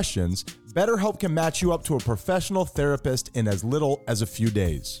few questions, BetterHelp can match you up to a professional therapist in as little as a few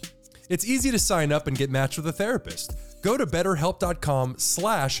days. It's easy to sign up and get matched with a therapist. Go to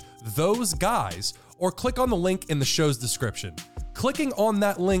betterhelp.com/thoseguys or click on the link in the show's description. Clicking on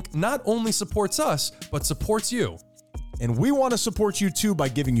that link not only supports us, but supports you. And we want to support you too by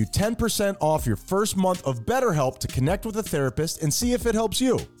giving you 10% off your first month of BetterHelp to connect with a therapist and see if it helps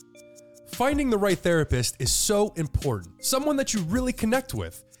you. Finding the right therapist is so important, someone that you really connect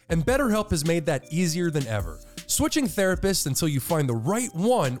with, and BetterHelp has made that easier than ever. Switching therapists until you find the right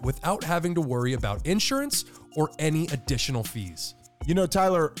one without having to worry about insurance or any additional fees. You know,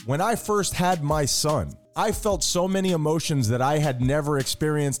 Tyler, when I first had my son, I felt so many emotions that I had never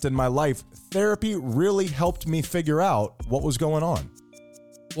experienced in my life. Therapy really helped me figure out what was going on.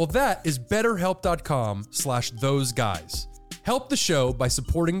 Well, that is betterhelp.com/thoseguys. Help the show by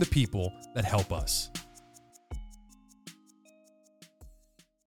supporting the people that help us.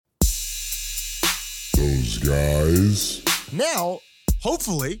 Those guys. Now,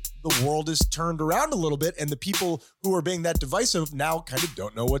 hopefully, the world is turned around a little bit, and the people who are being that divisive now kind of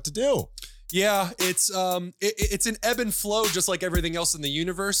don't know what to do. Yeah, it's an ebb and flow, just like everything else in the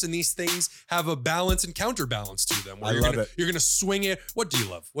universe, and these things have a balance and counterbalance to them. I love it. You're gonna swing it. What do you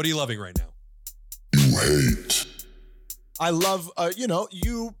love? What are you loving right now? You hate. I love,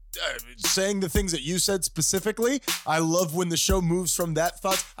 you saying the things that you said specifically. I love when the show moves from that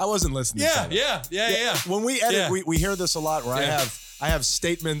thought. I wasn't listening. Yeah. When we edit, Yeah. we hear this a lot. Where Yeah. I have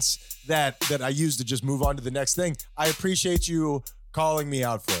statements that I use to just move on to the next thing. I appreciate you calling me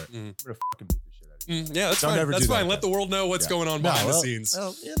out for it. I'm gonna fucking beat the shit out of you. Yeah, that's Don't fine. ever That's do that fine. again. Let the world know what's going on behind the scenes.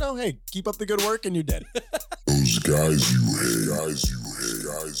 Well, hey, keep up the good work, and you're dead. Those guys you hate. Guys you hate.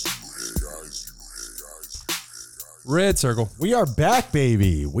 Guys you hate. Guys you hate. Guys you hate. Red circle. We are back,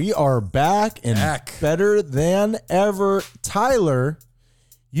 baby. We are back and better than ever. Tyler,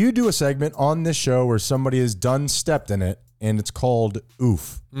 you do a segment on this show where somebody has done stepped in it, and it's called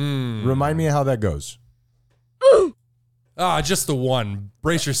Oof. Remind me of how that goes. Just the one.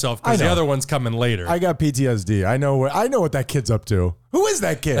 Brace yourself, I because the know. other one's coming later. I got PTSD. I know what that kid's up to. Who is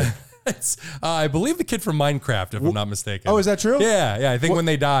that kid? It's, I believe the kid from Minecraft, if I'm not mistaken. Oh, is that true? Yeah. I think when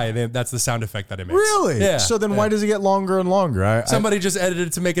they die, that's the sound effect that it makes. Really? Yeah. So then why does it get longer and longer? Somebody just edited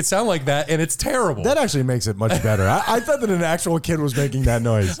it to make it sound like that, and it's terrible. That actually makes it much better. I thought that an actual kid was making that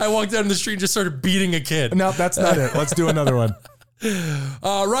noise. I walked down the street and just started beating a kid. No, that's not it. Let's do another one.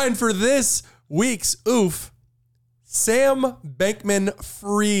 Ryan, for this week's Oof, Sam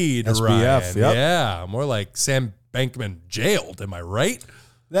Bankman-Fried. SBF, Ryan. yep. Yeah, more like Sam Bankman jailed. Am I right?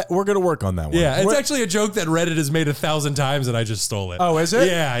 We're going to work on that one. Yeah, it's actually a joke that Reddit has made 1,000 times, and I just stole it. Oh, is it?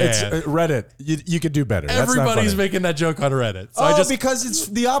 Yeah. It's Reddit. You could do better. That's not Everybody's funny. making that joke on Reddit. So Because it's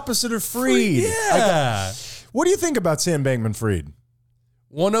the opposite of Freed. Yeah. What do you think about Sam Bankman-Fried?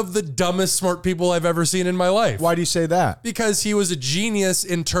 One of the dumbest smart people I've ever seen in my life. Why do you say that? Because he was a genius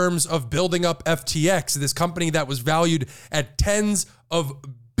in terms of building up FTX, this company that was valued at tens of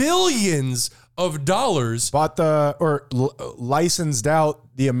billions of dollars. Bought licensed out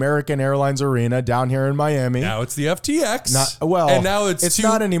the American Airlines Arena down here in Miami. Now it's the FTX. And now it's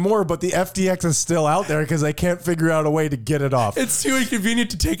not anymore, but the FTX is still out there because they can't figure out a way to get it off. It's too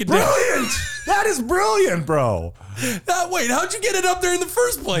inconvenient to take it down. Brilliant! That is brilliant, bro. Wait, how'd you get it up there in the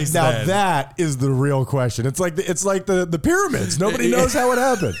first place? Now then? that is the real question. It's like the pyramids. Nobody knows how it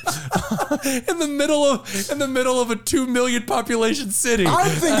happened. in the middle of a 2 million population city. I'm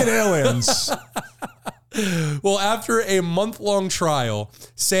thinking aliens. Well, after a month-long trial,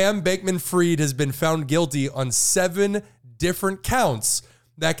 Sam Bankman-Fried has been found guilty on 7 different counts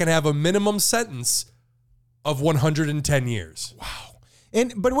that can have a minimum sentence of 110 years. Wow.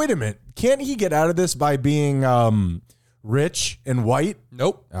 But wait a minute. Can't he get out of this by being rich and white?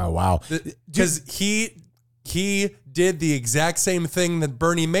 Nope. Oh, wow. Because he did the exact same thing that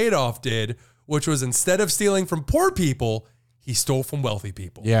Bernie Madoff did, which was instead of stealing from poor people, he stole from wealthy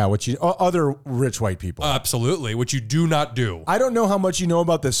people. Yeah, other rich white people. Absolutely, which you do not do. I don't know how much you know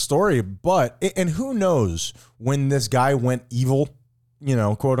about this story, and who knows when this guy went evil,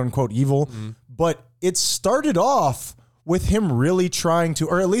 quote unquote evil. But it started off with him really trying to,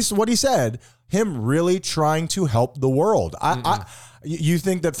 or at least what he said, him really trying to help the world. You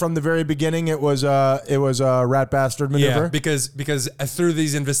think that from the very beginning it was a rat bastard maneuver? Yeah, because through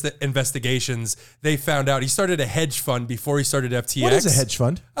these investigations, they found out he started a hedge fund before he started FTX. What is a hedge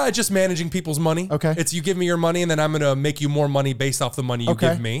fund? Just managing people's money. Okay. It's you give me your money and then I'm going to make you more money based off the money you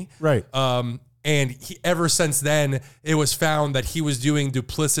give me. Right. And ever since then, it was found that he was doing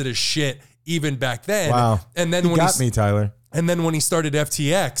duplicitous shit even back then. Wow. And then you got me, Tyler. And then when he started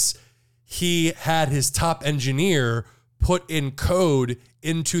FTX, he had his top engineer put in code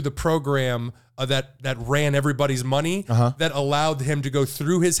into the program that ran everybody's money that allowed him to go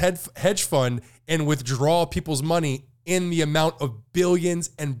through his hedge fund and withdraw people's money in the amount of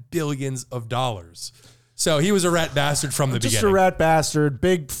billions and billions of dollars. So he was a rat bastard from the beginning. Just a rat bastard,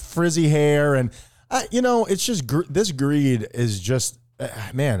 big frizzy hair. And, it's just this greed is just,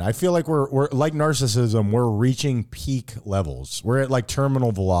 man, I feel like we're like narcissism. We're reaching peak levels. We're at like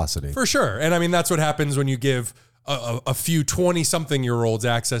terminal velocity. For sure. And I mean, that's what happens when you give a few 20-something-year-olds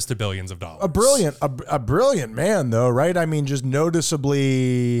access to billions of dollars. A brilliant man, though, right? I mean, just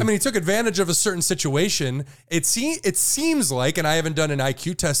noticeably. I mean, he took advantage of a certain situation. It seems like, and I haven't done an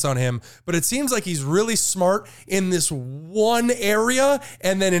IQ test on him, but it seems like he's really smart in this one area,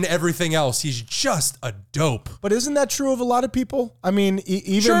 and then in everything else, he's just a dope. But isn't that true of a lot of people? I mean,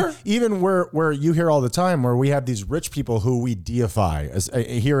 Sure. even where you hear all the time, where we have these rich people who we deify, as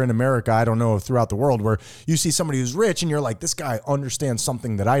here in America, I don't know if throughout the world, where you see somebody who's rich and you're like, this guy understands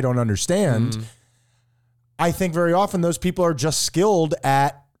something that I don't understand. I think very often those people are just skilled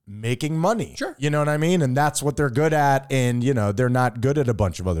at making money. Sure. You know what I mean? And that's what they're good at. And, they're not good at a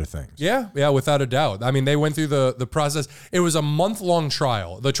bunch of other things. Yeah, without a doubt. I mean, they went through the process. It was a month-long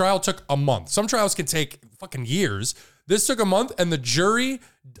trial. The trial took a month. Some trials can take fucking years. This took a month, and the jury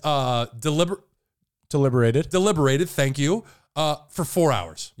deliberated, thank you, for 4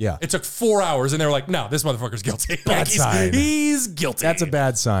 hours. Yeah. It took 4 hours, and they were like, no, this motherfucker's guilty. Bad sign. He's guilty. That's a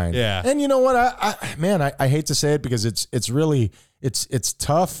bad sign. Yeah. And you know what? I hate to say it because it's really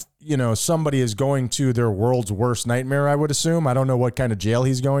tough. Somebody is going to their world's worst nightmare, I would assume. I don't know what kind of jail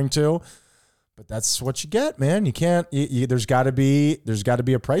he's going to, but that's what you get, man. You can't, there's gotta be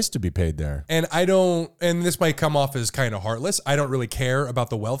a price to be paid there. And and this might come off as kind of heartless. I don't really care about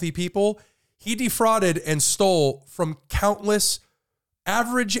the wealthy people. He defrauded and stole from countless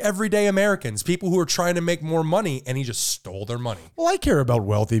average, everyday Americans, people who are trying to make more money, and he just stole their money. Well, I care about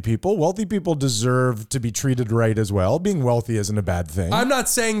wealthy people. Wealthy people deserve to be treated right as well. Being wealthy isn't a bad thing. I'm not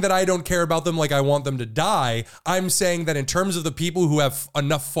saying that I don't care about them like I want them to die. I'm saying that in terms of the people who have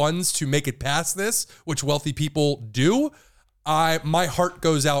enough funds to make it past this, which wealthy people do, my heart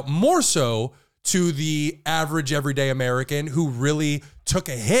goes out more so to the average everyday American who really took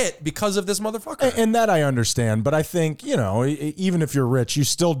a hit because of this motherfucker. And that I understand, but I think, even if you're rich, you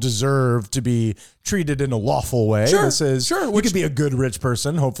still deserve to be treated in a lawful way. Sure, You could be a good rich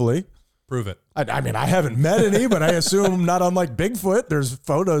person, hopefully. Prove it. I mean, I haven't met any, but I assume not unlike Bigfoot. There's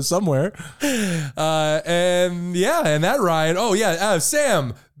photos somewhere. And that Ryan. Oh yeah,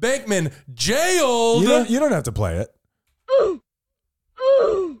 Sam Bankman jailed. You don't have to play it.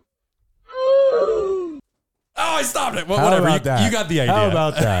 Oh, I stopped it. Well, How whatever. about that? You got the idea. How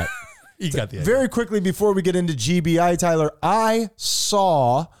about that? You got the idea. Very quickly before we get into GBI, Tyler, I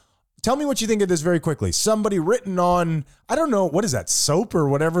saw. Tell me what you think of this very quickly. Somebody written on, I don't know, what is that, soap or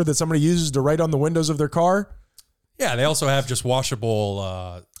whatever that somebody uses to write on the windows of their car? Yeah, they also have just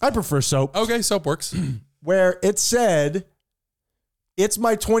washable. I prefer soap. Okay, soap works. Where it said, it's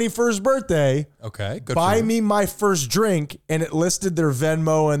my 21st birthday. Okay, good. Buy me my first drink, and it listed their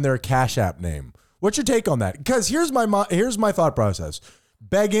Venmo and their Cash App name. What's your take on that? Because here's my thought process.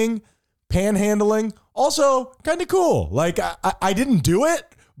 Begging, panhandling, also kind of cool. Like, I didn't do it,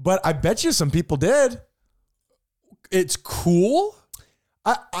 but I bet you some people did. It's cool.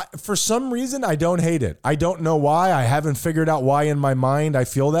 I for some reason, I don't hate it. I don't know why. I haven't figured out why in my mind I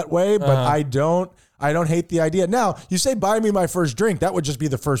feel that way, but I don't hate the idea. Now, you say buy me my first drink. That would just be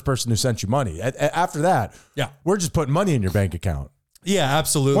the first person who sent you money. After that, we're just putting money in your bank account. Yeah,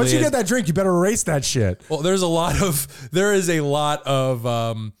 absolutely. Once you get that drink, you better erase that shit. Well, there is a lot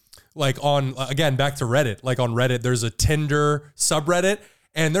of like on, again, back to Reddit, like on Reddit, there's a Tinder subreddit,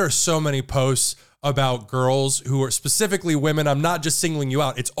 and there are so many posts about girls who are specifically women. I'm not just singling you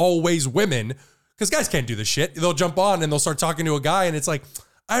out. It's always women, because guys can't do this shit. They'll jump on and they'll start talking to a guy, and it's like,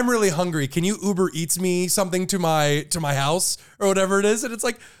 I'm really hungry. Can you Uber Eats me something to my house or whatever it is? And it's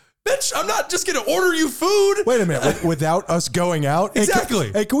like, bitch, I'm not just going to order you food. Wait a minute. Without us going out?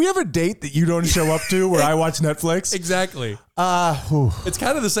 Exactly. Hey, can we have a date that you don't show up to where I watch Netflix? Exactly. It's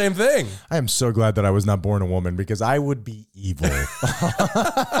kind of the same thing. I am so glad that I was not born a woman, because I would be evil.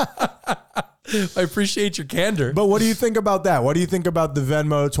 I appreciate your candor. But what do you think about that? What do you think about the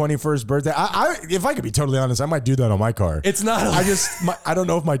Venmo 21st birthday? If I could be totally honest, I might do that on my car. It's not. I don't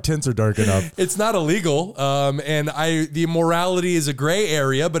know if my tints are dark enough. It's not illegal. And the morality is a gray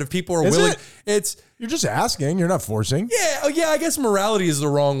area. But if people are willing, You're just asking. You're not forcing. Yeah. I guess morality is the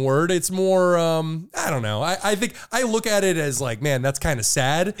wrong word. It's more. I don't know. I think I look at it as like, man, that's kind of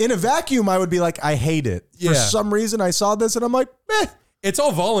sad. In a vacuum, I would be like, I hate it. For some reason, I saw this and I'm like, meh. It's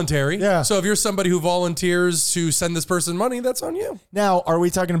all voluntary. Yeah. So if you're somebody who volunteers to send this person money, that's on you. Now, are we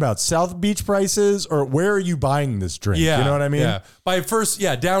talking about South Beach prices, or where are you buying this drink? Yeah. You know what I mean?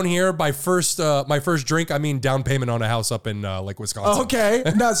 Yeah. Down here, my first drink, I mean down payment on a house up in like Wisconsin. Okay.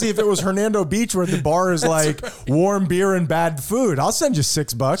 Now, see, if it was Hernando Beach where the bar is like warm beer and bad food, I'll send you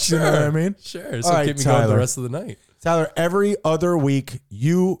 $6. Sure. You know what I mean? Sure. So All right, keep me going Tyler. the rest of the night. Tyler, every other week,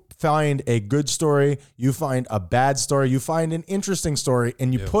 you find a good story, you find a bad story, you find an interesting story,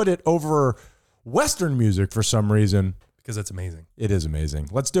 and you put it over Western music for some reason. Because that's amazing. It is amazing.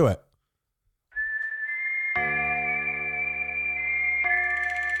 Let's do it.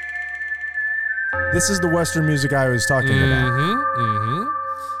 This is the Western music I was talking about.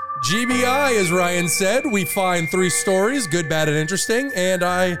 GBI, as Ryan said, we find 3 stories, good, bad, and interesting, and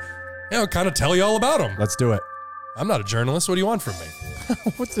I kind of tell you all about them. Let's do it. I'm not a journalist. What do you want from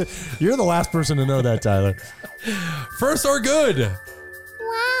me? You're the last person to know that, Tyler. First are good.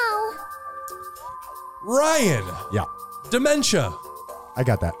 Wow. Ryan, Yeah, dementia. I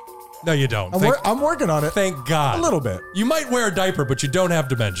got that. No, you don't. I'm working on it. Thank God. A little bit. You might wear a diaper, but you don't have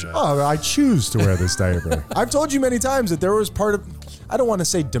dementia. Oh, I choose to wear this diaper. I've told you many times that there was part of, I don't want to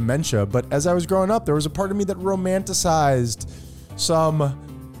say dementia, but as I was growing up, there was a part of me that romanticized some,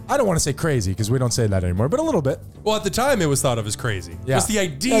 I don't want to say crazy because we don't say that anymore, but a little bit. Well, at the time, it was thought of as crazy. Yeah. Just the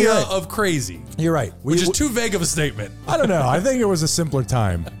idea Yeah, right. of crazy, You're right. which is too vague of a statement. I don't know. I think it was a simpler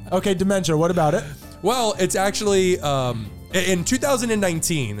time. Okay, dementia. What about it? Well, it's actually, in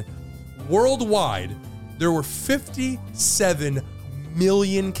 2019, worldwide, there were 57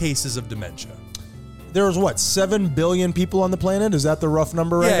 million cases of dementia. There was what, 7 billion people on the planet? Is that the rough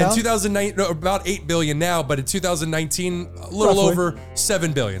number right now? Yeah, in 2009, about 8 billion now, but in 2019, a little Roughly. over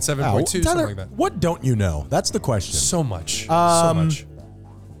 7 billion, 7.2, Tyler, something like that. what don't you know? That's the question. So much. So much.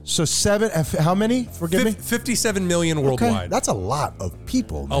 So how many? Forgive me? 57 million Okay, worldwide. that's a lot of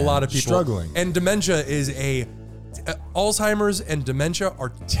people, man, a lot of people struggling. And dementia is Alzheimer's and dementia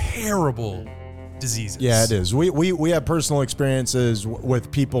are terrible diseases. Yeah, it is. We have personal experiences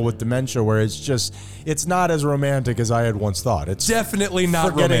with people with dementia where it's not as romantic as I had once thought. It's Definitely not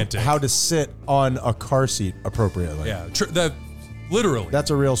forgetting romantic. how to sit on a car seat appropriately. Yeah, literally.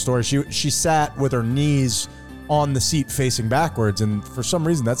 That's a real story. She sat with her knees on the seat facing backwards, and for some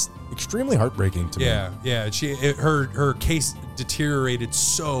reason that's extremely heartbreaking to me. Yeah. Her case deteriorated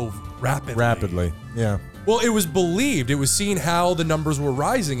so rapidly. Yeah. Well, it was seen how the numbers were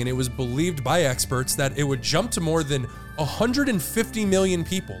rising, and it was believed by experts that it would jump to more than 150 million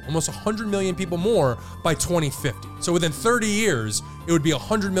people, almost 100 million people more by 2050. So within 30 years, it would be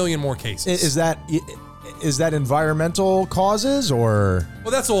 100 million more cases. Is that environmental causes or?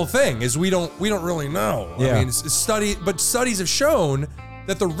 Well, that's the whole thing, is we don't really know. Yeah. I mean, studies have shown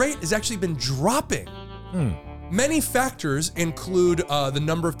that the rate has actually been dropping. Many factors include the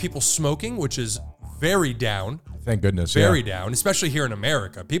number of people smoking, which is very down. Thank goodness. Very down, especially here in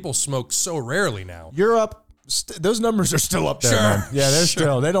America. People smoke so rarely now. Europe, those numbers are still up there, Sure. man.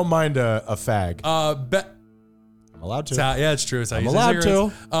 Yeah, they don't mind a fag. I'm allowed to. Yeah, it's true. It's how I'm you say allowed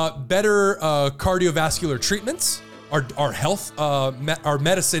cigarettes. Better cardiovascular treatments. Our health, our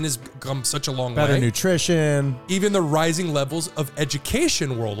medicine has come such a long Better way. nutrition. Even the rising levels of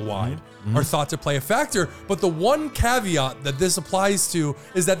education worldwide are thought to play a factor. But the one caveat that this applies to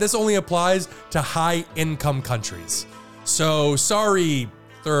is that this only applies to high income countries. So sorry,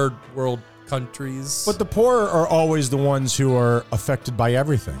 third world countries. But the poor are always the ones who are affected by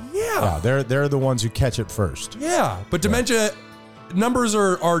everything. Yeah. They're the ones who catch it first. Yeah, but dementia numbers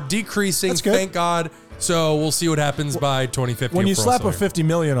are decreasing, That's good. thank God. So we'll see what happens by 2050. When you if we're slap all a still here. 50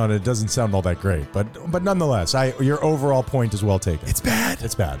 million on it, it doesn't sound all that great. But nonetheless, your overall point is well taken. It's bad.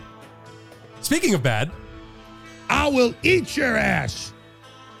 It's bad. Speaking of bad, I will eat your ass.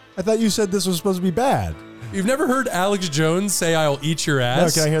 I thought you said this was supposed to be bad. you've never heard Alex Jones say, "I'll eat your No,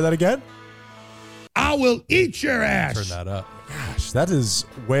 ass"? can I hear that again? I will eat your ass. Turn that up. Gosh, that is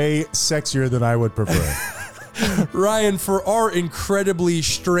way sexier than I would prefer. Ryan, for our incredibly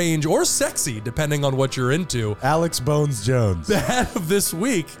strange or sexy, depending on what you're into, Alex Bones Jones. bad of this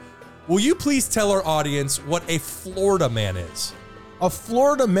week, will you please tell our audience what a Florida man is? A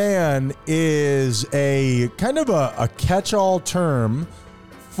Florida man is a kind of a catch-all term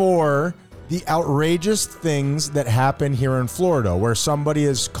for the outrageous things that happen here in Florida, where somebody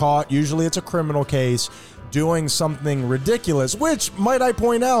is caught, usually it's a criminal case, doing something ridiculous, which, might I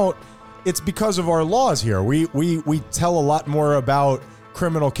point out, it's because of our laws here. We tell a lot more about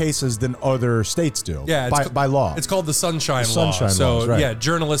criminal cases than other states do. Yeah, by law. It's called the Sunshine Law. Sunshine So Laws, right. yeah,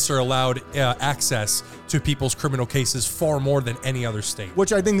 journalists are allowed access to people's criminal cases far more than any other state.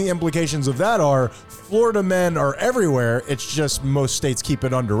 Which I think the implications of that are Florida men are everywhere. It's just most states keep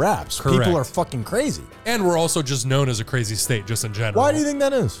it under wraps. Correct. People are fucking crazy. And we're also just known as a crazy state, just in general. Why do you think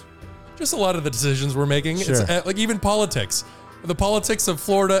that is? Just a lot of the decisions we're making. Sure. It's like even politics. The politics of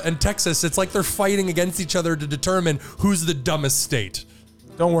Florida and Texas, it's like they're fighting against each other to determine who's the dumbest state.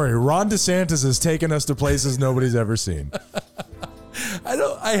 Don't worry, Ron DeSantis has taken us to places nobody's ever seen.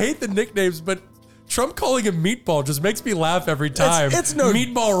 I hate the nicknames, but Trump calling him meatball just makes me laugh every time. It's no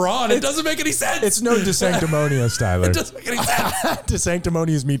meatball Ron. It doesn't make any sense. It's no DeSanctimonious, Tyler. It doesn't make any sense.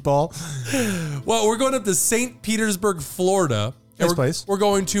 DeSanctimonious meatball. Well, we're going up to St. Petersburg, Florida. Nice place. We're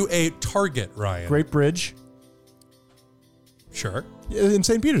going to a Target, Ryan. Great bridge. Sure. In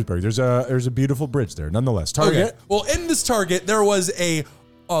St. Petersburg, there's a beautiful bridge there. Nonetheless, Target. Okay. Well, in this Target, there was a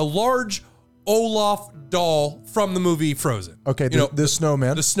large Olaf doll from the movie Frozen. Okay, the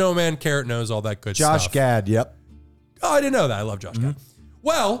snowman. The snowman, carrot nose, all that good Josh stuff. Gad, yep. Oh, I didn't know that. I love Josh Gad.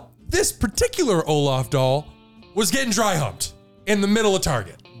 Well, this particular Olaf doll was getting dry humped in the middle of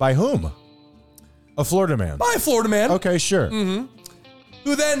Target. By whom? A Florida man. By a Florida man. Okay, sure. Who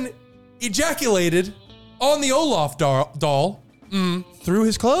then ejaculated on the Olaf doll. Through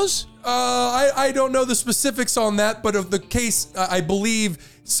his clothes? I don't know the specifics on that, but of the case, I believe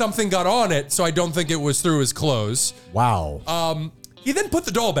something got on it, so I don't think it was through his clothes. Wow. He then put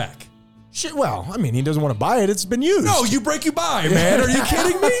the doll back. Shit, well, I mean, he doesn't want to buy it. It's been used. No, you break, you buy, man. Are you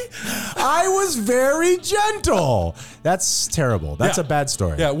kidding me? I was very gentle. That's terrible. That's a bad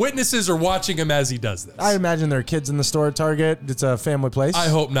story. Yeah, witnesses are watching him as he does this. I imagine there are kids in the store at Target. It's a family place. I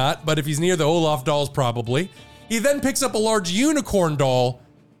hope not, but if he's near the Olaf dolls, probably. He then picks up a large unicorn doll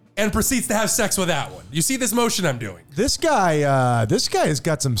and proceeds to have sex with that one. You see this motion I'm doing? This guy has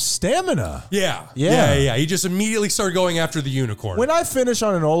got some stamina. Yeah. Yeah. He just immediately started going after the unicorn. When I finish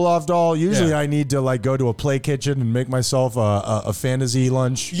on an Olaf doll, usually I need to like go to a play kitchen and make myself a fantasy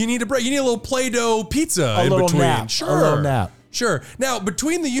lunch. You need a break. You need a little Play-Doh pizza A in little between. nap. Sure. A little nap. Sure. Now,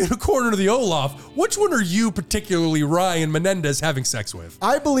 between the unicorn and the Olaf, which one are you particularly, Ryan Menendez, having sex with?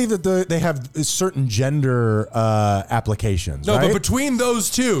 I believe that they have certain gender applications. No, right? but between those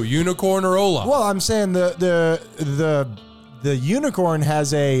two, unicorn or Olaf. Well, I'm saying the unicorn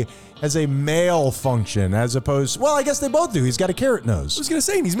has a male function as opposed. Well, I guess they both do. He's got a carrot nose. I was gonna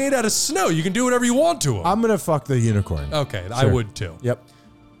say he's made out of snow. You can do whatever you want to him. I'm gonna fuck the unicorn. Okay, I Sure. would too. Yep.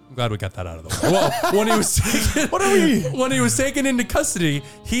 I'm glad we got that out of the way. Well, when he was taken, when he was taken into custody,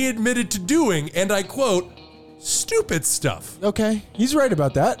 he admitted to doing, and I quote, stupid stuff. Okay, he's right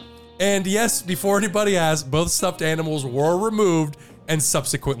about that. And yes, before anybody asked, both stuffed animals were removed and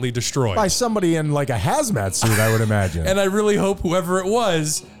subsequently destroyed. By somebody in like a hazmat suit, I would imagine. And I really hope whoever it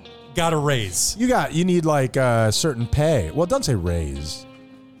was got a raise. You need like a certain pay. Well, don't say raise.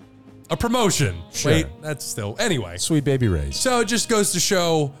 A promotion. Sure. Wait, that's still. Anyway. Sweet baby raise. So it just goes to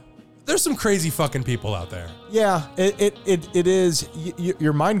show there's some crazy fucking people out there. Yeah, it is.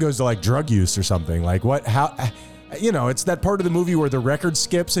 Your mind goes to like drug use or something. Like what? How? You know, it's that part of the movie where the record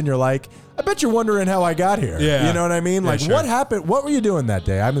skips and you're like, I bet you're wondering how I got here. Yeah. You know what I mean? Yeah, Like sure. what happened? What were you doing that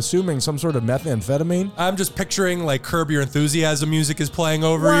day? I'm assuming some sort of methamphetamine. I'm just picturing like Curb Your Enthusiasm music is playing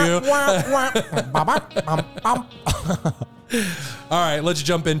over you. All right, let's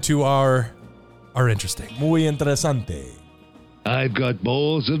jump into our interesting. Muy interesante. I've got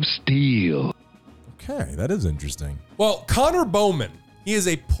balls of steel. Okay, that is interesting. Well, Connor Bowman, he is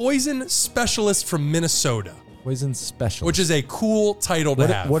a poison specialist from Minnesota, Poison specialist. which is a cool title to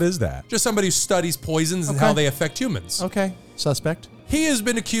have. What is that? Just somebody who studies poisons and Okay. how they affect humans. Okay, suspect. He has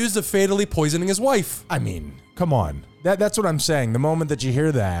been accused of fatally poisoning his wife. I mean, come on. That's what I'm saying. The moment that you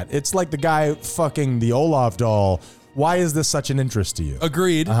hear that, it's like the guy fucking the Olaf doll. Why is this such an interest to you?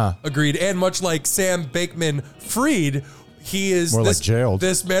 Agreed. Uh-huh. Agreed. And much like Sam Bankman-Fried, he is More this, like jailed.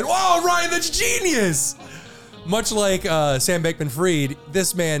 This man. Whoa, Ryan, that's genius. Much like Sam Bankman-Fried,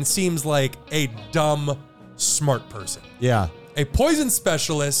 this man seems like a dumb, smart person. Yeah. A poison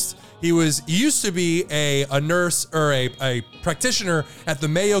specialist. He used to be a nurse or a practitioner at the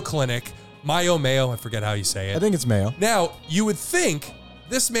Mayo Clinic. Mayo, I forget how you say it. I think it's Mayo. Now, you would think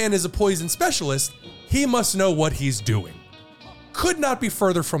this man is a poison specialist. He must know what he's doing. Could not be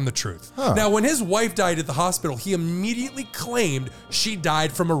further from the truth. Huh. Now, when his wife died at the hospital, he immediately claimed she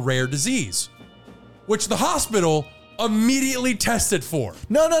died from a rare disease, which the hospital immediately tested for.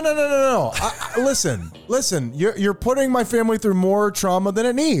 No. Listen. You're putting my family through more trauma than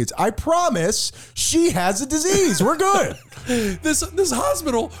it needs. I promise she has a disease. We're good. This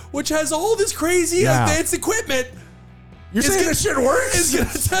hospital, which has all this crazy Yeah. advanced equipment, You're saying this shit works? is going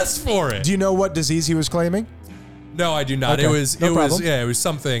to test for it. Do you know what disease he was claiming? No, I do not. Okay. It was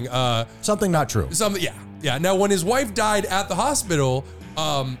something. Something not true. Something. Yeah. Now, when his wife died at the hospital,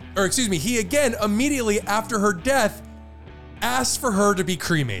 he again immediately after her death asked for her to be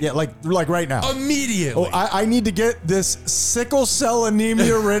cremated. Yeah, like right now. Immediately. Oh, I need to get this sickle cell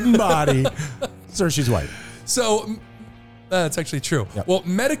anemia ridden body. Sir, she's white. So that's actually true. Yep. Well,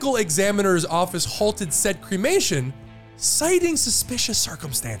 medical examiner's office halted said cremation, citing suspicious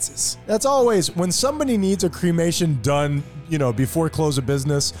circumstances. That's always, when somebody needs a cremation done, before close of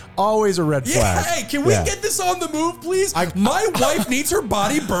business, always a red flag. Hey, can we get this on the move, please? My wife needs her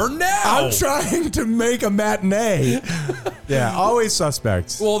body burned now. I'm trying to make a matinee. Yeah, always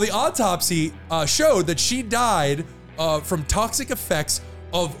suspects. Well, the autopsy showed that she died from toxic effects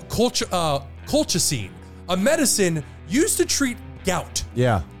of colchicine, a medicine used to treat gout.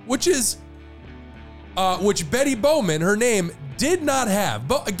 Yeah. Which Betty Bowman, her name, did not have.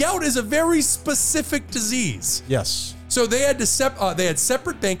 But gout is a very specific disease. Yes. So they had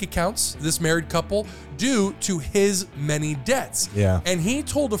separate bank accounts, this married couple, due to his many debts. Yeah. And he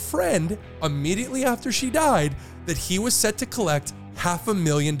told a friend immediately after she died that he was set to collect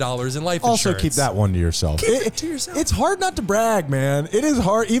 $500,000 in life Also, insurance. keep that one to yourself. Keep it to yourself. It's hard not to brag, man. It is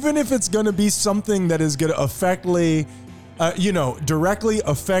hard, even if it's going to be something that is going to directly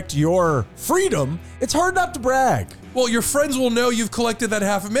affect your freedom. It's hard not to brag. Well, your friends will know you've collected that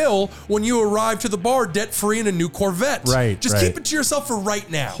 $500,000 when you arrive to the bar debt-free in a new Corvette. Right. Just keep it to yourself for right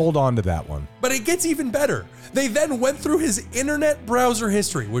now. Hold on to that one. But it gets even better. They then went through his internet browser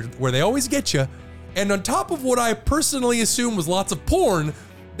history, where they always get you. And on top of what I personally assume was lots of porn,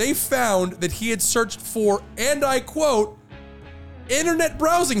 they found that he had searched for, and I quote, internet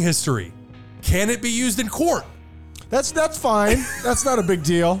browsing history. Can it be used in court? That's fine. That's not a big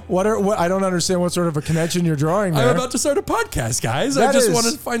deal. What I don't understand what sort of a connection you're drawing there. I'm about to start a podcast, guys. I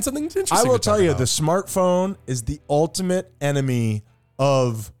wanted to find something interesting. I will to talk tell you, about. the smartphone is the ultimate enemy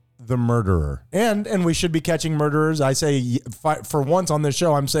of the murderer. And we should be catching murderers. I say, for once on this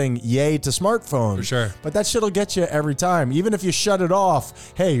show, I'm saying yay to smartphones. For sure. But that shit'll get you every time. Even if you shut it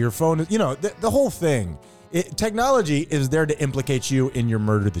off, hey, your phone is, the whole thing. Technology is there to implicate you in your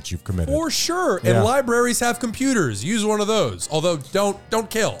murder that you've committed. For sure. Yeah. And libraries have computers. Use one of those. Although don't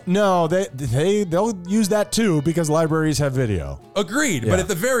kill. No, they'll use that too because libraries have video. Agreed. Yeah. But at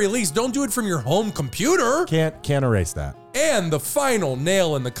the very least, don't do it from your home computer. Can't erase that. And the final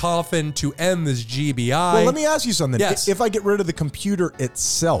nail in the coffin to end this GBI. Well, let me ask you something. Yes. If I get rid of the computer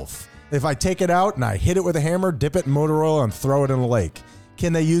itself, if I take it out and I hit it with a hammer, dip it in motor oil, and throw it in a lake,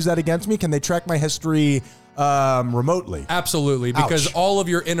 can they use that against me? Can they track my history remotely? Absolutely, because Ouch. all of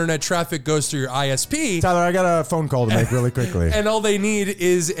your internet traffic goes through your ISP. Tyler, I got a phone call to make really quickly. And all they need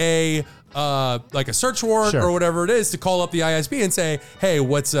is a search warrant Sure. or whatever it is to call up the ISP and say, hey,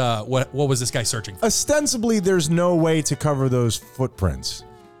 what was this guy searching for? Ostensibly, there's no way to cover those footprints.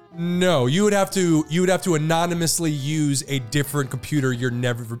 No, you would have to anonymously use a different computer you've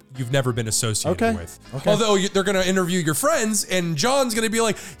never been associated with. Okay. Although they're going to interview your friends, and John's going to be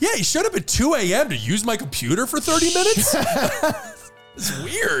like, "Yeah, you showed up at 2 a.m. to use my computer for 30 minutes." It's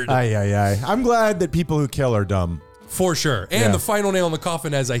weird. Aye. I'm glad that people who kill are dumb. For sure. And Yeah. the final nail in the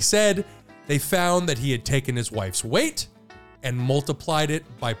coffin, as I said, they found that he had taken his wife's weight and multiplied it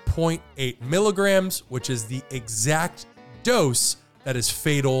by 0.8 milligrams, which is the exact dose that is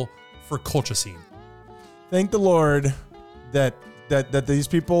fatal for colchicine. Thank the Lord that these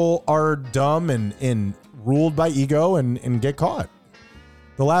people are dumb and ruled by ego and get caught.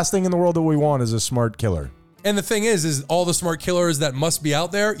 The last thing in the world that we want is a smart killer. And the thing is all the smart killers that must be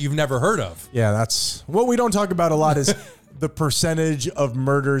out there you've never heard of. Yeah, that's what we don't talk about a lot is the percentage of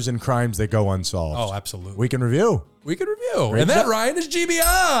murders and crimes that go unsolved. Oh, absolutely. We can review. And that, Ryan, is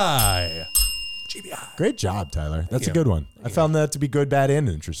GBI. GBI. Great job, Tyler. That's you. a good one. I found that to be good, bad, and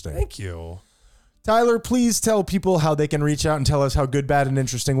interesting. Thank you. Tyler, please tell people how they can reach out and tell us how good, bad, and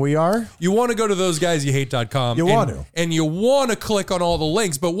interesting we are. You want to go to thoseguysyouhate.com. You want to. And you want to click on all the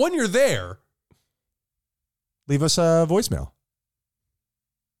links. But when you're there, Leave us a voicemail.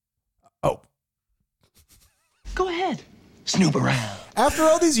 Oh. Go ahead. Snoop around. After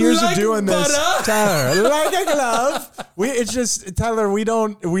all these years Like of doing this, butter. Tyler, like a glove. It's just Tyler. We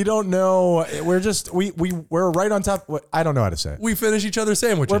don't know. We're right on top. I don't know how to say it. we finish each other's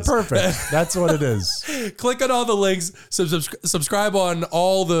sandwiches. We're perfect. That's what it is. Click on all the links. Subscribe on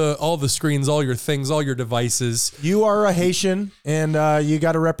all the screens, all your things, all your devices. You are a Haitian, and you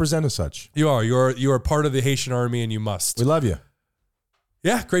got to represent as such. You are part of the Haitian army, and you must. We love you.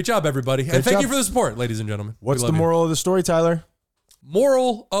 Yeah, great job, everybody. And thank job. you for the support, ladies and gentlemen. What's We the love you. moral of the story, Tyler?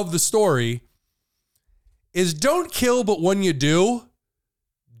 Moral of the story is don't kill, but when you do,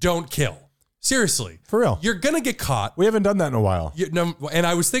 don't kill. Seriously. For real. You're going to get caught. We haven't done that in a while. And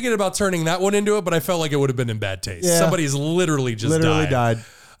I was thinking about turning that one into it, but I felt like it would have been in bad taste. Yeah. Somebody's literally Died.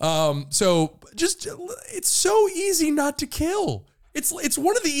 So just, it's so easy not to kill. It's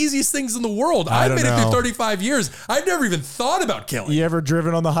one of the easiest things in the world. I've made it through 35 years. I've never even thought about killing. You ever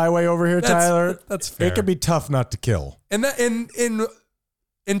driven on the highway over here, Tyler? That's fair. It can be tough not to kill. And that in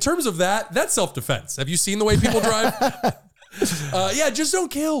in terms of that's self-defense. Have you seen the way people drive? Yeah, just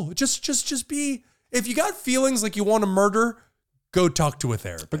don't kill. Just be, if you got feelings like you want to murder, go talk to a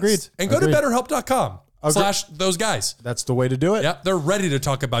therapist. Agreed. And go Agreed. to betterhelp.com/those-guys. That's the way to do it. Yeah, they're ready to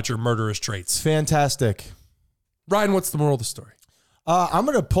talk about your murderous traits. Fantastic. Ryan, what's the moral of the story? I'm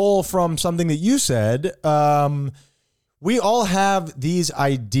going to pull from something that you said. We all have these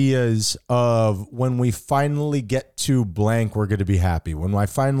ideas of when we finally get to blank, we're going to be happy. When I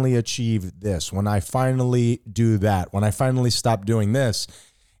finally achieve this, when I finally do that, when I finally stop doing this.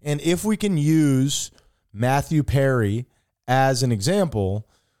 And if we can use Matthew Perry as an example,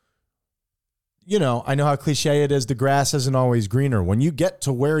 you know, I know how cliche it is. The grass isn't always greener. When you get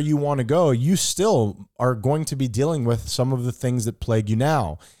to where you want to go, you still are going to be dealing with some of the things that plague you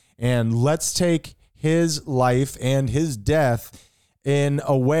now. And let's take his life and his death in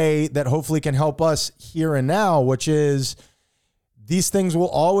a way that hopefully can help us here and now, which is these things will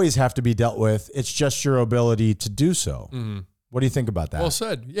always have to be dealt with. It's just your ability to do so. Mm-hmm. What do you think about that? Well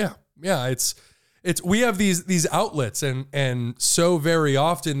said. Yeah. Yeah. It's we have these outlets and so very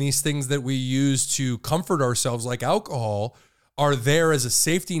often these things that we use to comfort ourselves, like alcohol, are there as a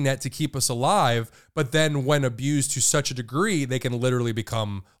safety net to keep us alive. But then when abused to such a degree, they can literally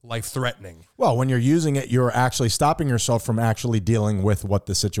become life-threatening. Well, when you're using it, you're actually stopping yourself from actually dealing with what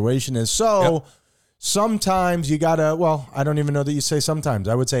the situation is. So sometimes you gotta, well, I don't even know that you say sometimes.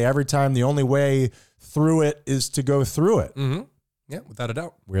 I would say every time. The only way through it is to go through it. Mm-hmm. Yeah, without a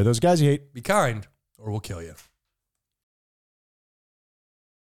doubt. We're those guys you hate. Be kind or we'll kill you.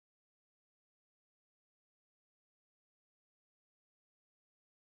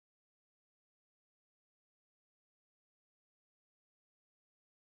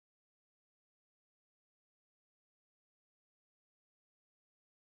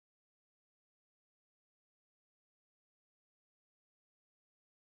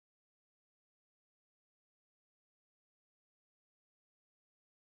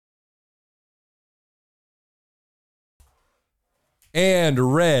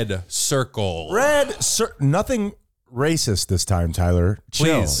 And red circle. Nothing racist this time, Tyler.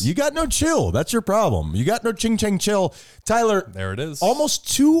 Chill. Please. You got no chill. That's your problem. You got no ching chang chill. Tyler. There it is. Almost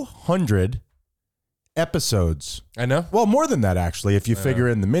 200 episodes. I know. Well, more than that, actually. If you figure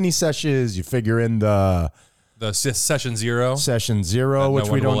in the mini sessions, you figure in the session zero. Session zero, which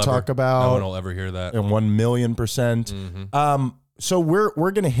we don't talk about. No one will ever hear that. And 1,000,000%. Mm-hmm. So we're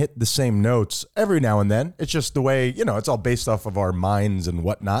going to hit the same notes every now and then. It's just the way, you know, it's all based off of our minds and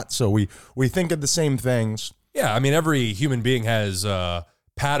whatnot. So we think of the same things. Yeah, I mean, every human being has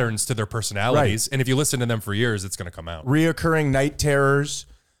patterns to their personalities. Right. And if you listen to them for years, it's going to come out. Reoccurring night terrors.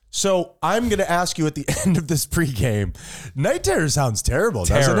 So I'm going to ask you at the end of this pregame, night terror sounds terrible,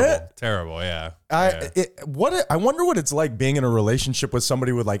 doesn't it? Terrible, yeah. I wonder what it's like being in a relationship with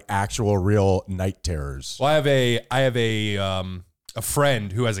somebody with like actual real night terrors. Well, I have a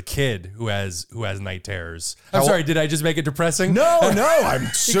friend who has a kid who has night terrors. I'm sorry, did I just make it depressing? No, I'm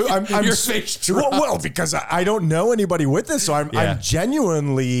your face dropped. Well, because I don't know anybody with this, so I'm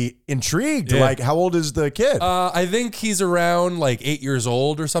genuinely intrigued. Yeah. Like, how old is the kid? I think he's around like 8 years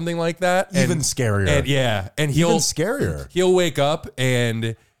old or something like that. Even scarier. And he'll wake up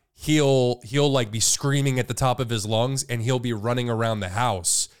and he'll like be screaming at the top of his lungs, and he'll be running around the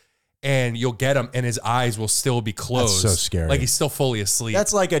house. And you'll get him, and his eyes will still be closed. That's so scary. Like he's still fully asleep.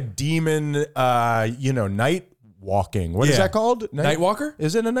 That's like a demon, night walking. What is that called? Night walker?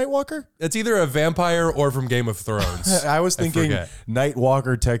 Is it a night walker? It's either a vampire or from Game of Thrones. I was thinking Night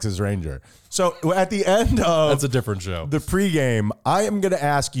Walker, Texas Ranger. So at the end of that's a different show. The pregame, I am going to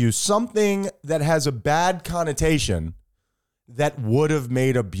ask you something that has a bad connotation that would have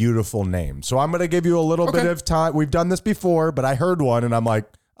made a beautiful name. So I'm going to give you a little bit of time. We've done this before, but I heard one, and I'm like,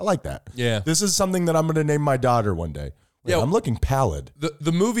 I like that. Yeah. This is something that I'm going to name my daughter one day. Wait, I'm looking pallid.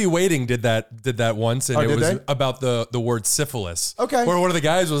 The movie Waiting did that once, and it was about the word syphilis. Okay. Where one of the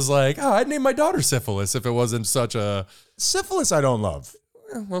guys was like, I'd name my daughter Syphilis if it wasn't such a... Syphilis I don't love.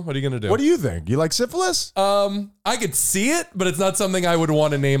 Well, what are you going to do? What do you think? You like syphilis? I could see it, but it's not something I would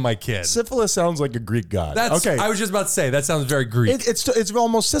want to name my kid. Syphilis sounds like a Greek god. Okay. I was just about to say, that sounds very Greek. It's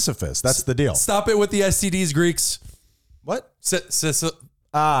almost Sisyphus. That's the deal. Stop it with the STDs, Greeks. What?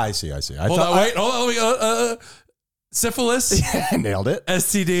 I see. Hold on. Syphilis. Yeah, nailed it.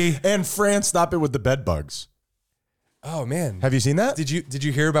 STD. And France, stop it with the bed bugs. Oh man, have you seen that? Did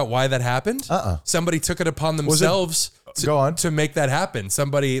you hear about why that happened? Uh-uh. Somebody took it upon themselves Go on. to make that happen.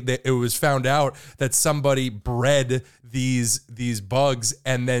 It was found out that somebody bred these bugs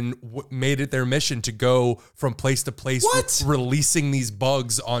and then made it their mission to go from place to place, releasing these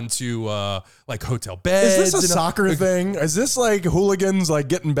bugs onto like hotel beds. Is this a soccer thing? Is this like hooligans like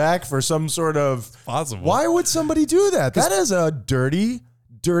getting back for some sort of possible? Why would somebody do that? That is a dirty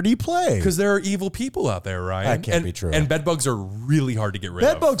play. Because there are evil people out there, Ryan. That can't be true. And bed bugs are really hard to get rid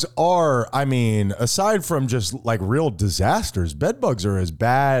of. Bed bugs are, I mean, aside from just like real disasters, bed bugs are as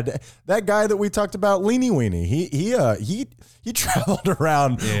bad. That guy that we talked about, Leany Weenie, he traveled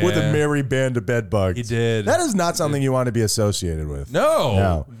around with a merry band of bed bugs. He did. That is not something you want to be associated with.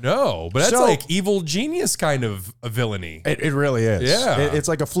 No. But that's like evil genius kind of a villainy. It really is. Yeah. It's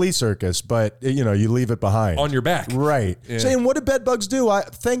like a flea circus, but you leave it behind. On your back. Right. Yeah. Saying, what do bed bugs do? I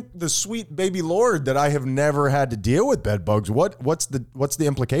thank the sweet baby Lord that I have never had to deal with bed bugs. What's the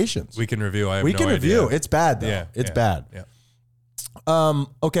implications? We can review. We can review. It's bad though. Yeah. It's bad. Yeah.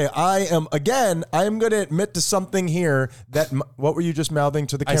 Okay, I am going to admit to something here that, what were you just mouthing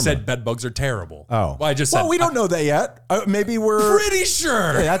to the camera? I said bed bugs are terrible. Oh. Well, I just said. Well, we don't know that yet. Maybe we're pretty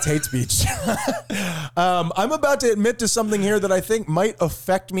sure. Hey, that's hate speech. I'm about to admit to something here that I think might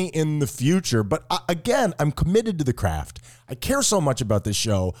affect me in the future. But again, I'm committed to the craft. I care so much about this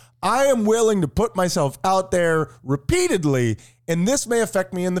show. I am willing to put myself out there repeatedly, and this may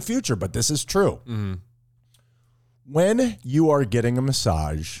affect me in the future, but this is true. Mm-hmm. When you are getting a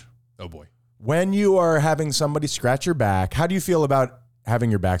massage, oh boy, when you are having somebody scratch your back, how do you feel about having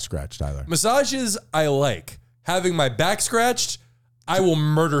your back scratched, Tyler? Massages, I like. Having my back scratched, I will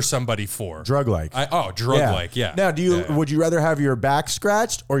murder somebody for. Drug-like. Drug-like, yeah. Now, would you rather have your back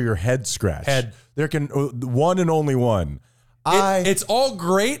scratched or your head scratched? Head. There can one and only one. It's all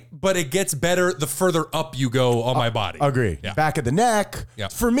great, but it gets better the further up you go on my body. Agree. Yeah. Back of the neck. Yeah.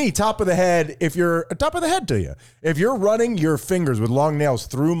 For me, top of the head. If you're top of the head to you, if you're running your fingers with long nails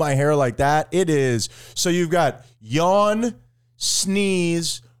through my hair like that, it is. So you've got yawn,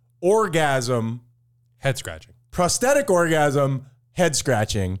 sneeze, orgasm, head scratching, prosthetic orgasm, head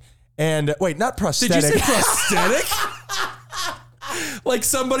scratching, and wait, not prosthetic. Did you say prosthetic? Like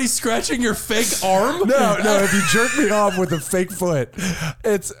somebody scratching your fake arm? No. If you jerk me off with a fake foot,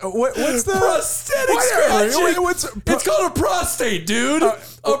 it's what's the prosthetic scratching? It's called a prostate, dude.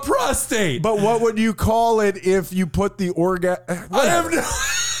 A prostate. But what would you call it if you put the I have no.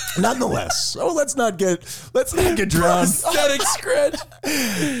 Nonetheless, so let's not get drowned. Prosthetic scratch.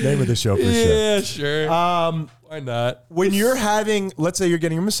 Name of the show for sure. Yeah, sure. Why not? When you're having, let's say you're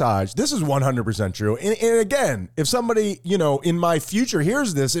getting a massage, this is 100% true. And again, if somebody, in my future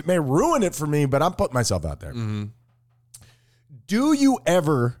hears this, it may ruin it for me, but I'm putting myself out there. Mm-hmm. Do you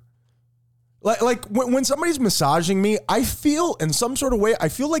ever, like when somebody's massaging me, I feel in some sort of way, I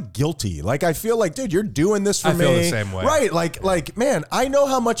feel like guilty. Like I feel like, dude, you're doing this for me. I feel the same way. Right. Like, man, I know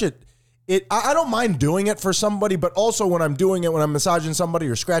how much I don't mind doing it for somebody, but also when I'm doing it, when I'm massaging somebody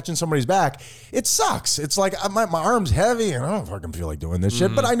or scratching somebody's back, it sucks. It's like my arm's heavy and I don't fucking feel like doing this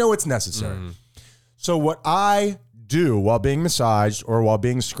shit, but I know it's necessary. So what I do while being massaged or while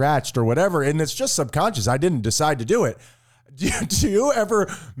being scratched or whatever, and it's just subconscious, I didn't decide to do it. Do you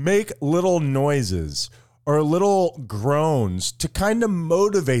ever make little noises or little groans to kind of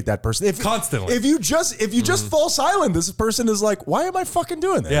motivate that person? Constantly. If you just fall silent, this person is like, why am I fucking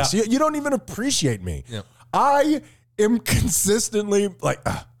doing this? Yeah. You don't even appreciate me. Yeah. I am consistently like,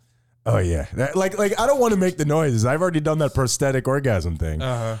 oh yeah. Like I don't want to make the noises. I've already done that prosthetic orgasm thing.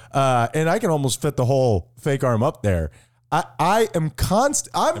 And I can almost fit the whole fake arm up there. I am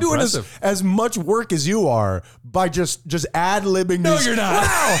I'm doing as much work as you are by just ad-libbing. No, these. you're not.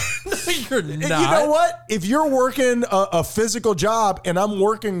 Wow. No, you're not. You know what? If you're working a physical job and I'm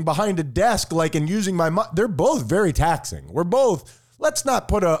working behind a desk, and using my mind, they're both very taxing. We're both. Let's not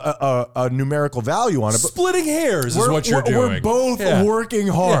put a numerical value on it. But splitting hairs is what you're doing. We're both working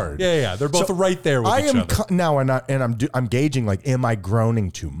hard. Yeah. They're both right there with each other. Now, I'm gauging, am I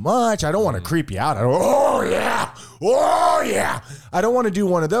groaning too much? I don't want to creep you out. Oh yeah. I don't want to do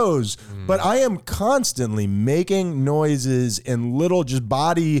one of those, but I am constantly making noises and little just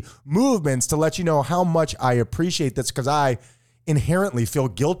body movements to let you know how much I appreciate this, because I inherently feel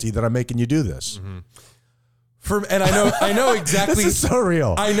guilty that I'm making you do this. And I know exactly. This is so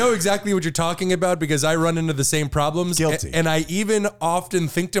real. I know exactly what you're talking about because I run into the same problems. Guilty. And I even often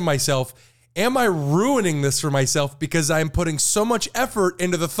think to myself, am I ruining this for myself because I'm putting so much effort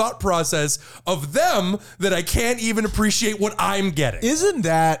into the thought process of them that I can't even appreciate what I'm getting? Isn't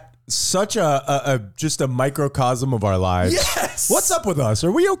that such just a microcosm of our lives? Yes. What's up with us?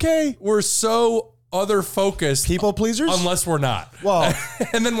 Are we okay? We're so other focused People pleasers? unless we're not. Well,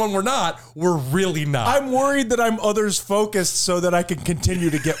 And then when we're not, we're really not. I'm worried that I'm others focused so that I can continue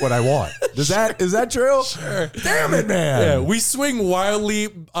to get what I want. Is that true? Sure. Damn it, man. Yeah, we swing wildly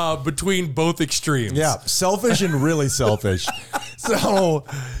between both extremes. Yeah, selfish and really selfish. So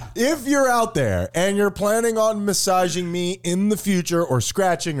if you're out there and you're planning on massaging me in the future or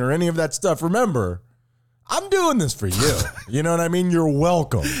scratching or any of that stuff, remember, I'm doing this for you. You know what I mean? You're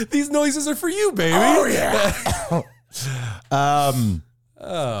welcome. These noises are for you, baby. Oh,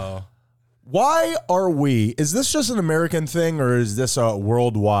 yeah. Why are we, is this just an American thing or is this a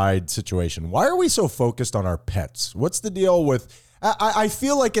worldwide situation? Why are we so focused on our pets? What's the deal with, I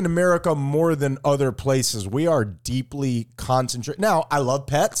feel like in America more than other places, we are deeply concentrated. Now, I love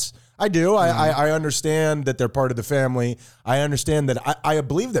pets. I do. I understand that they're part of the family. I understand that I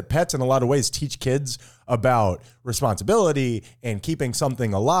believe that pets in a lot of ways teach kids about responsibility and keeping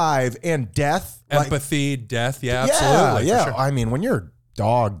something alive and death. Empathy, death. Yeah, absolutely. Yeah. For sure. I mean, when your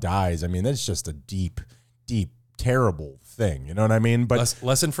dog dies, I mean, that's just a deep, terrible thing. You know what I mean? But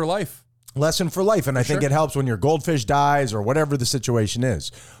lesson for life. Lesson for life. And I think it helps when your goldfish dies or whatever the situation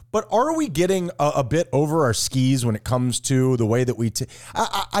is. But are we getting a bit over our skis when it comes to the way that we,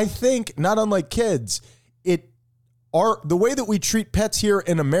 I think not unlike kids, the way that we treat pets here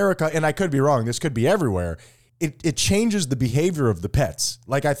in America, and I could be wrong, this could be everywhere, it changes the behavior of the pets.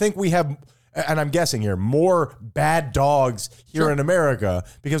 Like I think we have, and I'm guessing here, more bad dogs here in America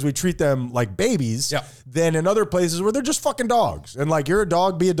because we treat them like babies than in other places where they're just fucking dogs. And like, you're a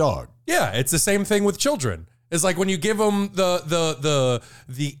dog, be a dog. Yeah, it's the same thing with children. It's like when you give them the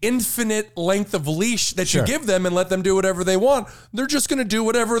infinite length of leash that you give them and let them do whatever they want, they're just going to do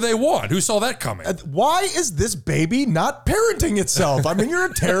whatever they want. Who saw that coming? Why is this baby not parenting itself? I mean, you're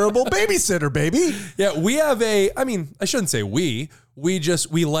a terrible babysitter, baby. Yeah, we have I shouldn't say we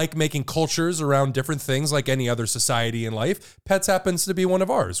like making cultures around different things like any other society in life. Pets happens to be one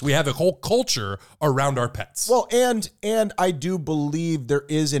of ours. We have a whole culture around our pets. Well, and I do believe there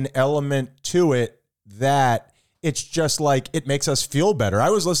is an element to it that it's just like it makes us feel better. I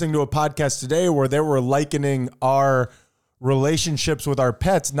was listening to a podcast today where they were likening our relationships with our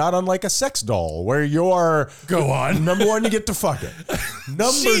pets, not unlike a sex doll, where you're number one, you get to fuck it.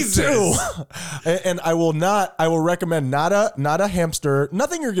 Number two, and I will recommend not a hamster,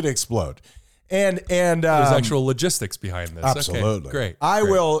 nothing you're going to explode. And there's actual logistics behind this. Absolutely. Okay, great. I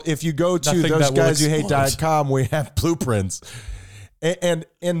will, if you go to THOSEGUYSYOUHATE.com, we have blueprints.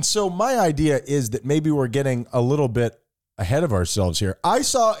 And so my idea is that maybe we're getting a little bit ahead of ourselves here. I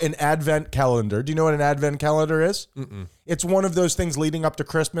saw an advent calendar. Do you know what an advent calendar is? Mm-mm. It's one of those things leading up to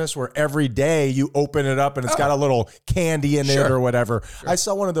Christmas where every day you open it up and it's got a little candy in it or whatever. Sure. I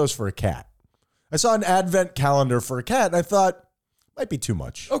saw one of those for a cat. I saw an advent calendar for a cat and I thought, might be too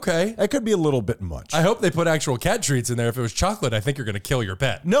much. Okay. That could be a little bit much. I hope they put actual cat treats in there. If it was chocolate, I think you're going to kill your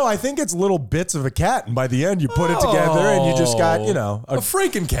pet. No, I think it's little bits of a cat. And by the end, you put it together and you just got, a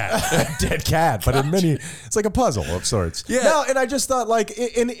freaking cat. A dead cat, but it's like a puzzle of sorts. Yeah. No, and I just thought like,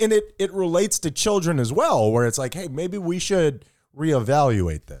 it relates to children as well, where it's like, hey, maybe we should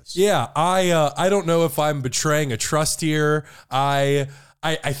reevaluate this. Yeah. I don't know if I'm betraying a trust here.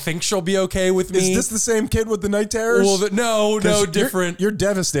 I think she'll be okay with me. Is this the same kid with the night terrors? Well, no, different. You're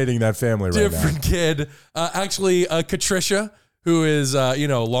devastating that family right now. Different kid. Actually, Katricia, who is a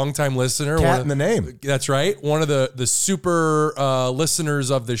longtime listener. Cat in the name. That's right. One of the super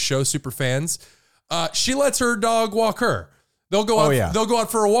listeners of this show, super fans. She lets her dog walk her. They'll go out. They'll go out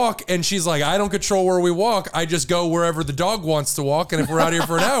for a walk, and she's like, "I don't control where we walk. I just go wherever the dog wants to walk. And if we're out here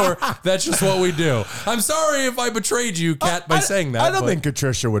for an hour, that's just what we do." I'm sorry if I betrayed you, Kat, by saying that. I don't think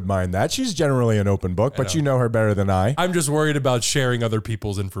Katricia would mind that. She's generally an open book, but you know her better than I. I'm just worried about sharing other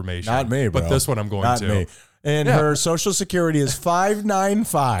people's information. Not me, bro. But this one I'm going Not to. Me. And her social security is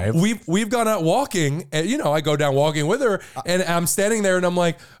 595. We've gone out walking, and I go down walking with her, and I'm standing there, and I'm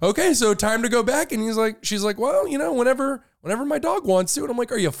like, okay, so time to go back. And she's like, well, whenever my dog wants to. And I'm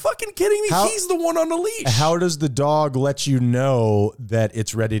like, are you fucking kidding me? He's the one on the leash. How does the dog let you know that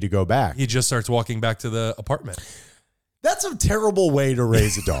it's ready to go back? He just starts walking back to the apartment. That's a terrible way to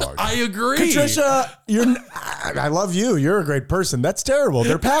raise a dog. I agree. Katricia, I love you. You're a great person. That's terrible.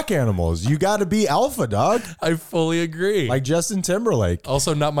 They're pack animals. You got to be alpha, dog. I fully agree. Like Justin Timberlake.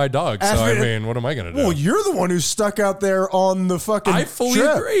 Also not my dog. So, what am I going to do? Well, you're the one who's stuck out there on the fucking I fully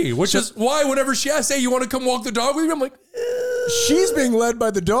trip. agree. Which is why whenever she asks, hey, you want to come walk the dog with me? I'm like, she's being led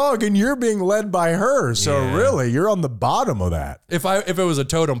by the dog and you're being led by her. So really, you're on the bottom of that. If it was a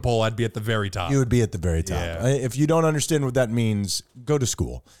totem pole, I'd be at the very top. You would be at the very top. Yeah. If you don't understand what that means, go to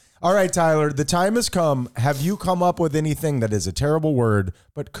school. All right, Tyler, the time has come. Have you come up with anything that is a terrible word,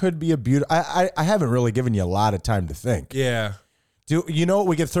 but could be a beautiful? I haven't really given you a lot of time to think. Yeah. Do you know what?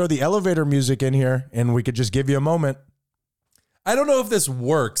 We could throw the elevator music in here and we could just give you a moment. I don't know if this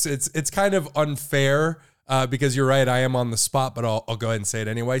works. It's kind of unfair because you're right. I am on the spot, but I'll go ahead and say it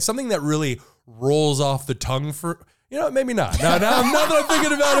anyway. Something that really rolls off the tongue for, maybe not. No, now that I'm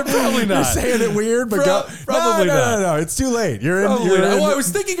thinking about it, probably not. You're saying it weird, but probably not. No, it's too late. You're Probably in. not. Well, I was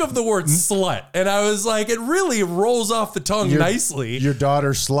thinking of the word slut, and I was like, it really rolls off the tongue nicely. Your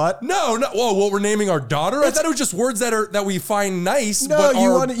daughter slut? No. Whoa, what we're naming our daughter? I thought it was just words that we find nice. No, but you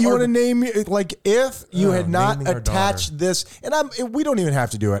want to name, like, if you had not naming our attached this, and we don't even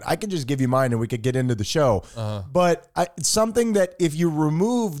have to do it. I can just give you mine and we could get into the show. But something that if you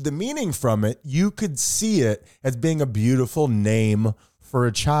remove the meaning from it, you could see it as being a beautiful name for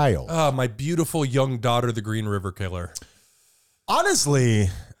a child. My beautiful young daughter, the Green River Killer. Honestly,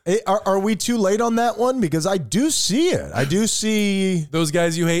 are we too late on that one? Because I do see it. I do see Those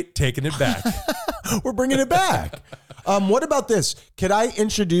guys you hate, taking it back. we're bringing it back. What about this? Could I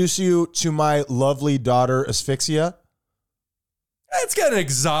introduce you to my lovely daughter, Asphyxia? It's got an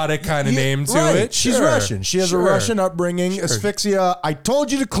exotic kind of name to right. it. She's Sure. Russian. She has a Russian upbringing. Asphyxia, I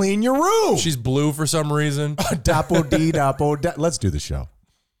told you to clean your room. She's blue for some reason. Dapo D, Dapo Da. Let's do the show.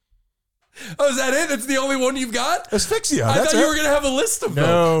 Oh, is that it? That's the only one you've got? Asphyxia. I that's thought you it. were going to have a list of them.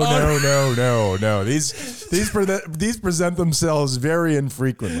 No. These present themselves very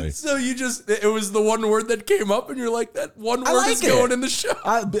infrequently. So it was the one word that came up and you're like, that one word like is it. going in the show.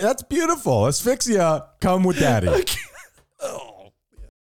 That's beautiful. Asphyxia, come with daddy. Oh.